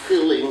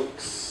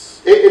feelings,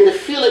 and the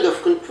feeling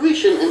of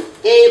contrition,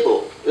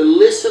 enable the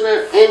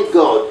listener and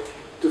God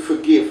to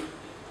forgive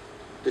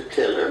the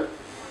teller,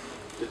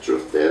 the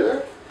truth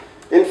teller.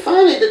 And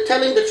finally, the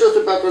telling the truth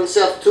about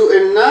oneself to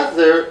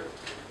another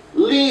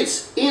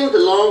leads in the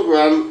long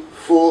run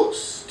to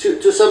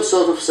some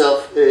sort of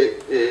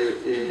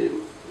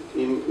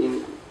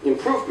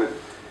self-improvement.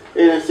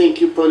 And I think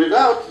you pointed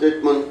out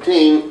that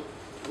Montaigne,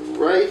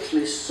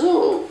 rightly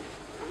so,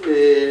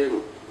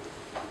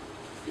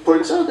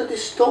 points out that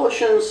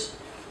distortions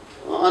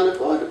are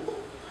unavoidable.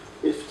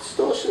 If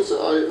distortions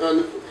are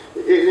and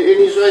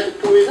he's right to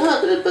point it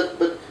out,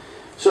 but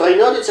so I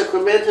know that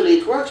sacramentally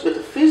it works, but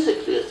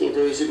physically I think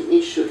there is an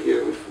issue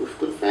here with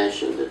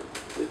confession that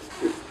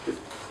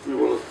we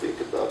want to think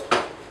about. I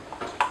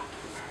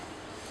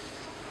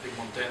think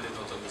Montaigne did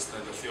not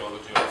understand the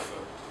theology of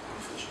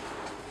confession.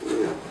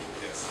 Yeah.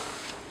 Yes.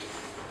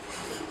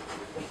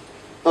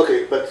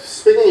 Okay, but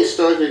speaking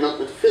historically, not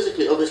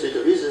metaphysically, obviously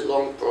there is a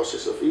long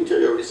process of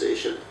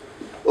interiorization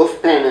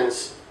of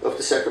penance, of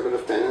the sacrament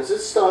of penance. It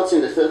starts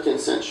in the 13th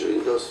century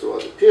and goes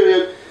throughout the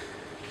period.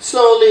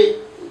 Slowly,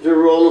 the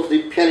role of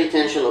the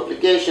penitential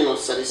obligation of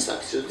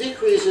satisfaction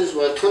decreases,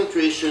 while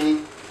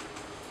contrition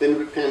and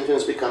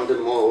repentance become the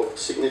more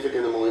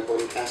significant and more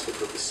important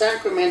aspect of the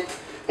sacrament.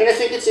 And I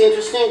think it's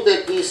interesting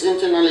that this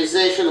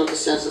internalization of the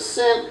sense of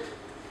sin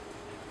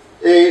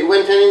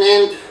went hand in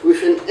hand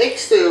with an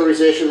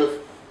exteriorization of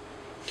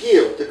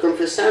guilt. The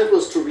confessant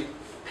was to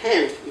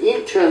repent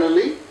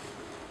internally,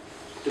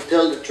 to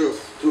tell the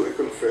truth to a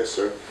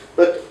confessor,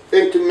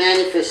 and to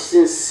manifest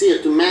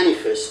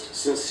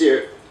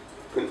sincere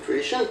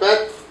contrition,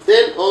 but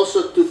then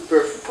also to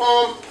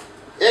perform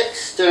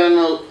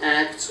external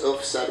acts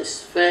of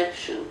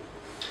satisfaction.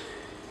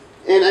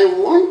 And I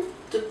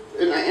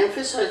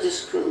emphasize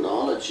this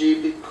chronology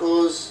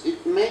because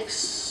it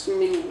makes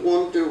me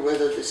wonder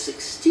whether the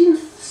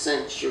 16th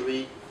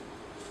century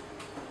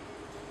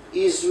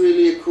is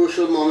really a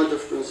crucial moment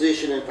of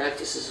transition in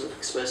practices of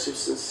expressive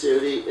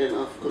sincerity and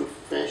of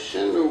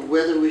confession, or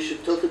whether we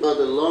should talk about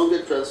the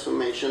longer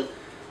transformation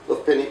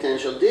of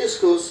penitential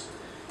discourse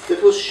that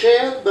was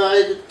shared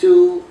by the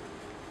two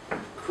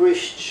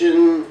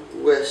Christian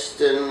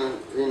Western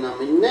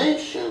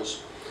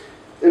denominations.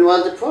 And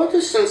while the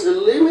Protestants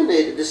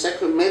eliminated the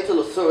sacramental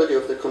authority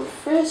of the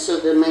confessor,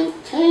 they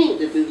maintained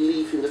the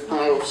belief in the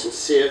power of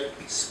sincere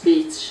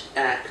speech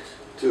act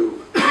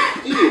to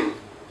redeem.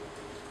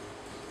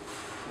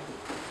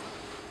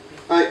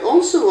 I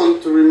also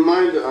want to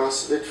remind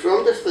us that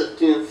from the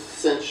 13th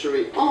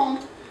century on,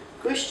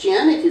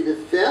 Christianity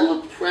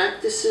developed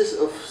practices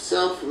of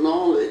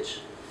self-knowledge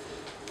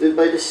that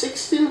by the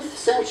 16th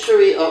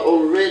century are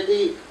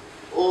already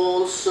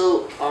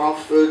also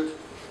offered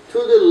to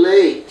the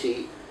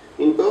laity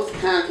in both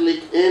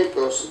Catholic and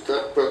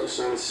Protestant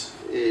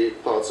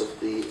parts of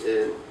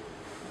the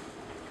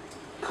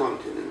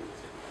continent.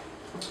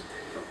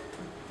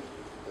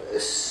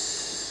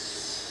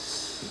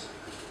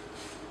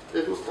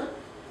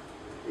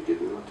 You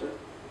give me more time?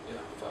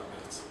 Yeah, 5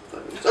 minutes.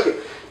 5 minutes. Okay,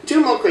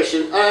 two more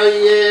questions.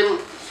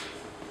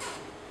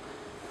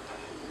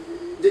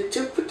 The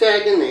two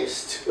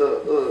protagonists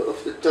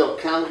of the talk,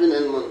 Calvin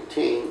and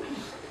Montaigne,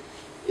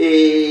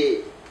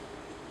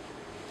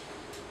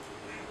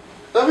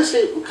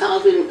 obviously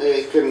Calvin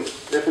can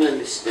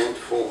definitely stand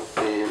for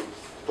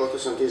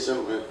Protestantism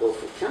or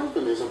for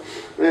Calvinism.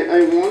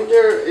 I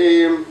wonder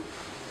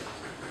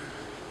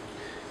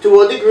to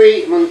what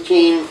degree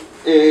Montaigne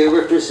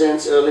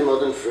represents early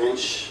modern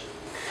French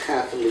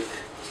Catholic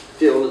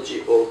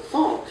theology or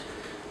thought.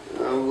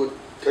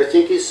 I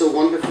think he's so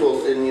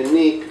wonderful and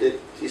unique that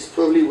he's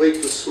probably way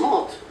too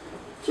smart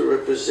to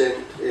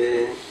represent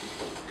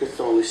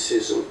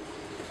Catholicism.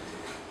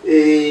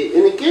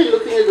 And again,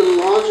 looking at the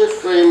larger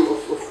frame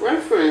of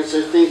reference,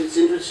 I think it's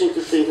interesting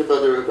to think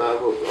about the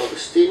revival of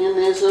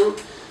Augustinianism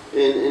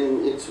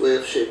and its way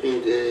of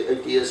shaping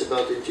ideas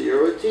about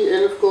interiority,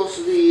 and of course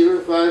the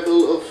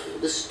revival of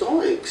the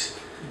Stoics,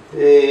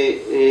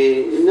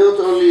 not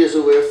only as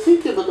a way of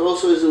thinking, but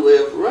also as a way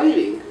of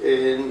writing,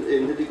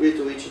 and the degree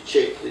to which it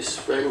shaped this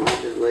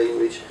fragmented way in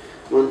which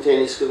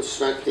Montaigne is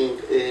constructing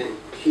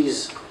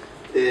his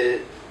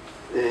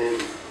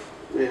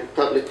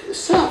public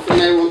self.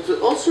 And I want to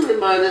also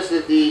remind us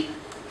that the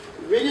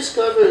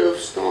rediscovery of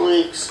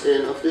Stoics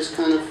and of this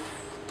kind of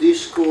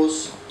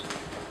discourse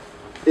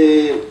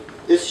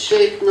is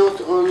shaped not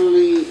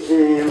only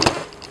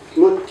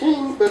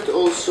Montaigne but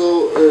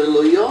also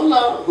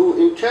Loyola, who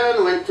in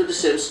turn went to the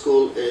same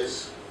school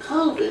as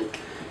Calvin.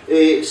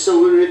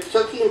 So when we're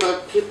talking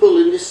about people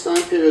in this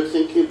time period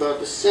thinking about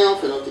the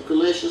self and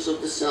articulations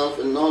of the self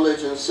and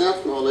knowledge and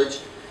self-knowledge,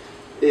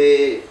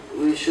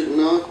 we should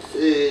not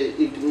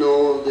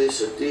ignore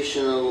this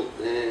additional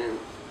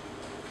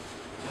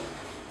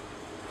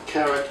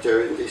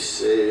character in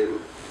this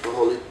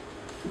holy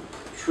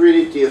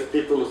trinity of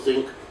people who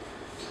think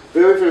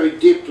very, very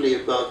deeply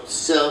about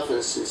self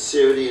and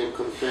sincerity and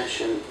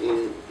confession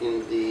in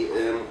the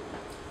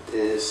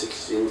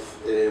 16th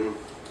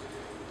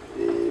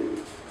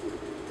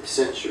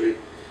century.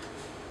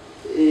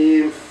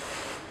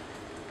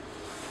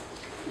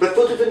 But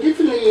put even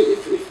differently,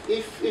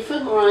 if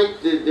I'm right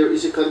that there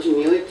is a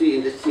continuity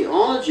in the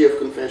theology of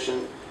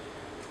confession,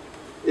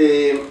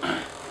 if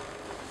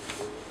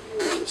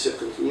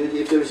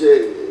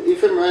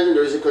I'm right,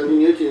 there is a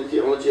continuity in the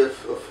theology of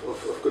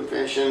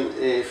confession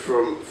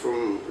from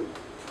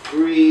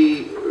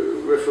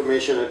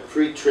pre-Reformation and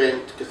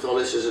pre-Trent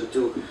Catholicism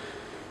to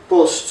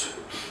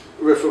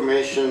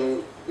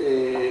post-Reformation,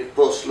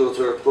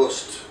 post-Luther,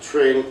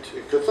 post-Trent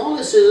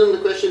Catholicism. The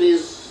question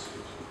is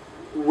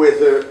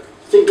whether,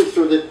 thinking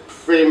through the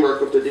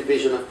framework of the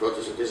division of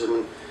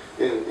Protestantism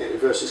and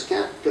versus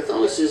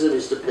Catholicism,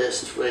 is the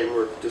best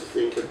framework to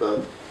think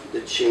about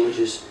the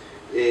changes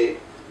that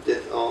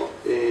are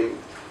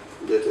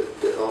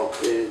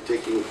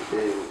taking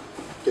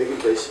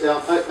place.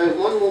 Now, I have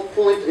one more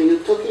point, and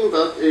you're talking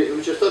about,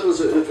 which I thought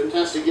was a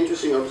fantastic,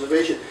 interesting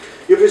observation.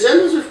 You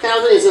present us with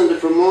Calvinism that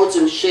promotes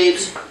and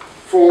shapes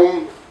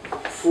forms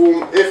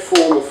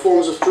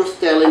of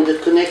truth-telling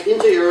that connect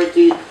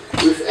interiority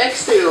with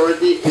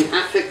exteriority in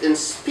affect and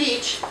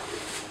speech,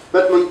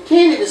 but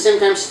Montaigne at the same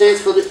time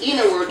stands for the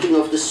inner working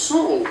of the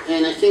soul.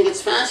 And I think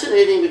it's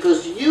fascinating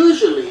because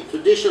usually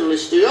traditional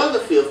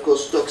historiography, of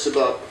course, talks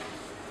about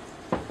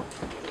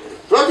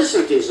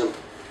Protestantism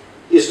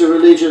is the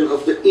religion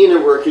of the inner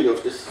working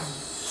of the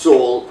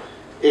soul,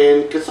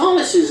 and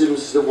Catholicism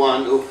is the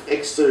one of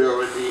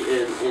exteriority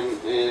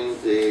and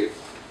the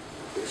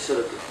sort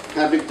of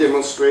public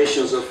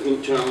demonstrations of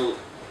internal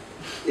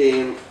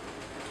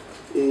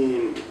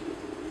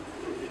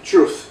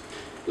truth.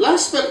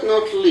 Last but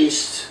not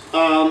least,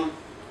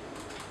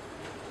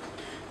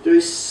 there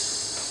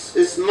is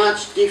as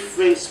much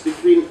difference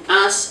between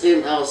us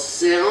and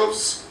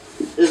ourselves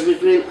as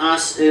between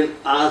us and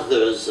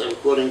others. I'm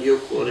quoting you,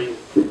 quoting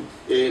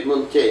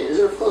Montaigne. And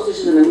of course, this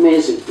is an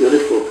amazing,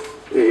 beautiful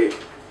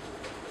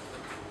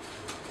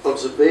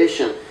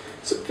observation.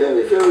 It's a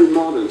very, very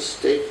modern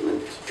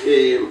statement.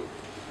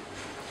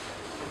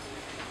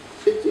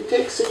 It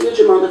takes a huge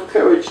amount of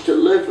courage to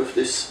live with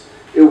this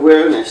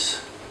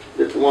awareness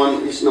that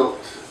one is not,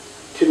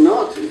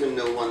 cannot even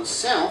know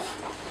oneself,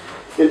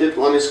 and that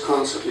one is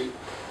constantly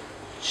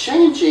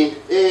changing.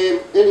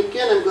 And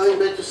again, I'm going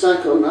back to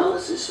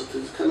psychoanalysis, of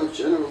this kind of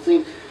general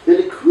thing. The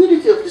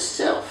liquidity of the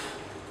self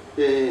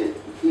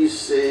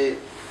is a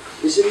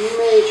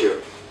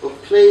major, or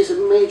plays a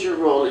major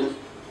role in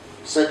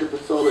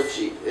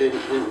psychopathology, and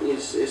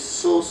is a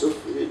source of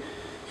a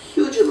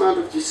huge amount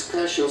of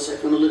discussion,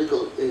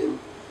 psychoanalytical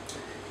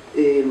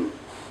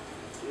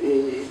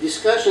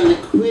discussion.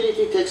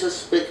 Liquidity takes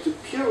us back to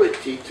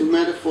purity, to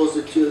metaphors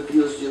that you have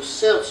used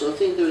yourself. So I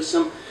think there is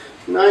some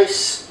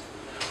nice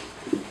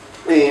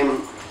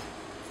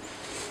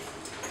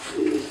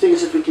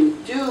things that we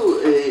can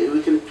do.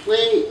 We can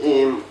play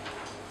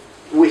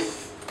with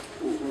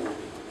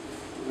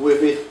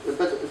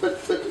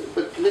it.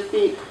 But let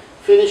me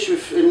finish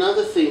with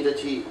another thing that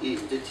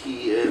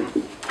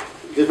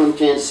that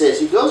Montaigne says.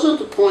 He goes on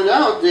to point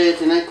out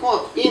that, and I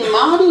quote, "In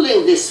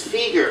modeling this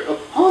figure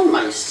upon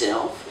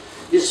myself,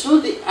 is through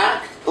the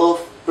act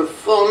of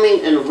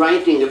performing and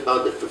writing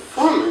about the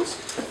performance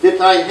that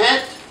I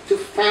had to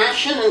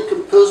fashion and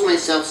compose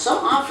myself so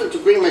often to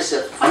bring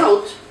myself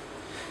out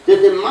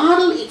that the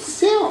model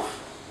itself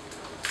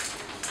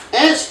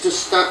has to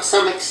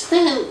some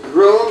extent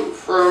grown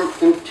firm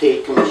and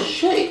taken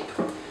shape.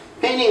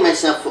 Painting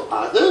myself for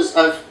others,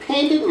 I've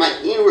painted my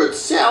inward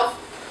self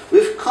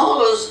with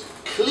colors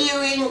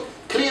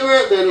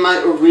clearer than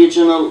my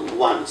original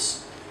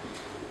ones."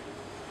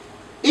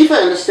 If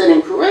I understand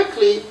him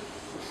correctly,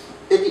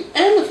 at the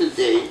end of the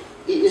day,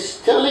 he is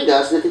telling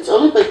us that it's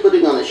only by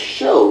putting on a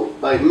show,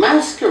 by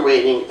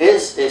masquerading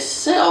as a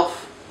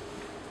self,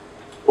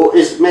 or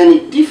as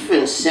many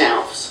different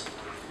selves,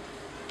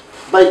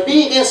 by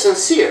being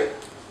insincere,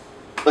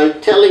 by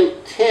telling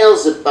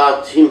tales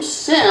about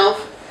himself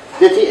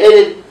that he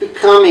ended up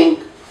becoming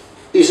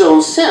his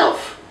own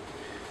self.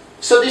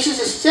 So this is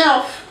a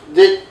self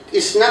that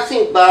is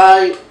nothing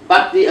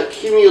but the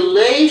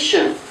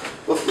accumulation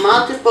of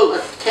multiple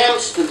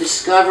attempts to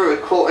discover a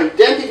core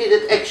identity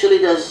that actually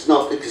does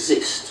not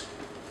exist.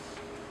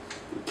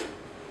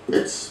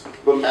 That's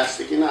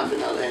bombastic enough,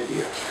 and I'll end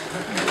here.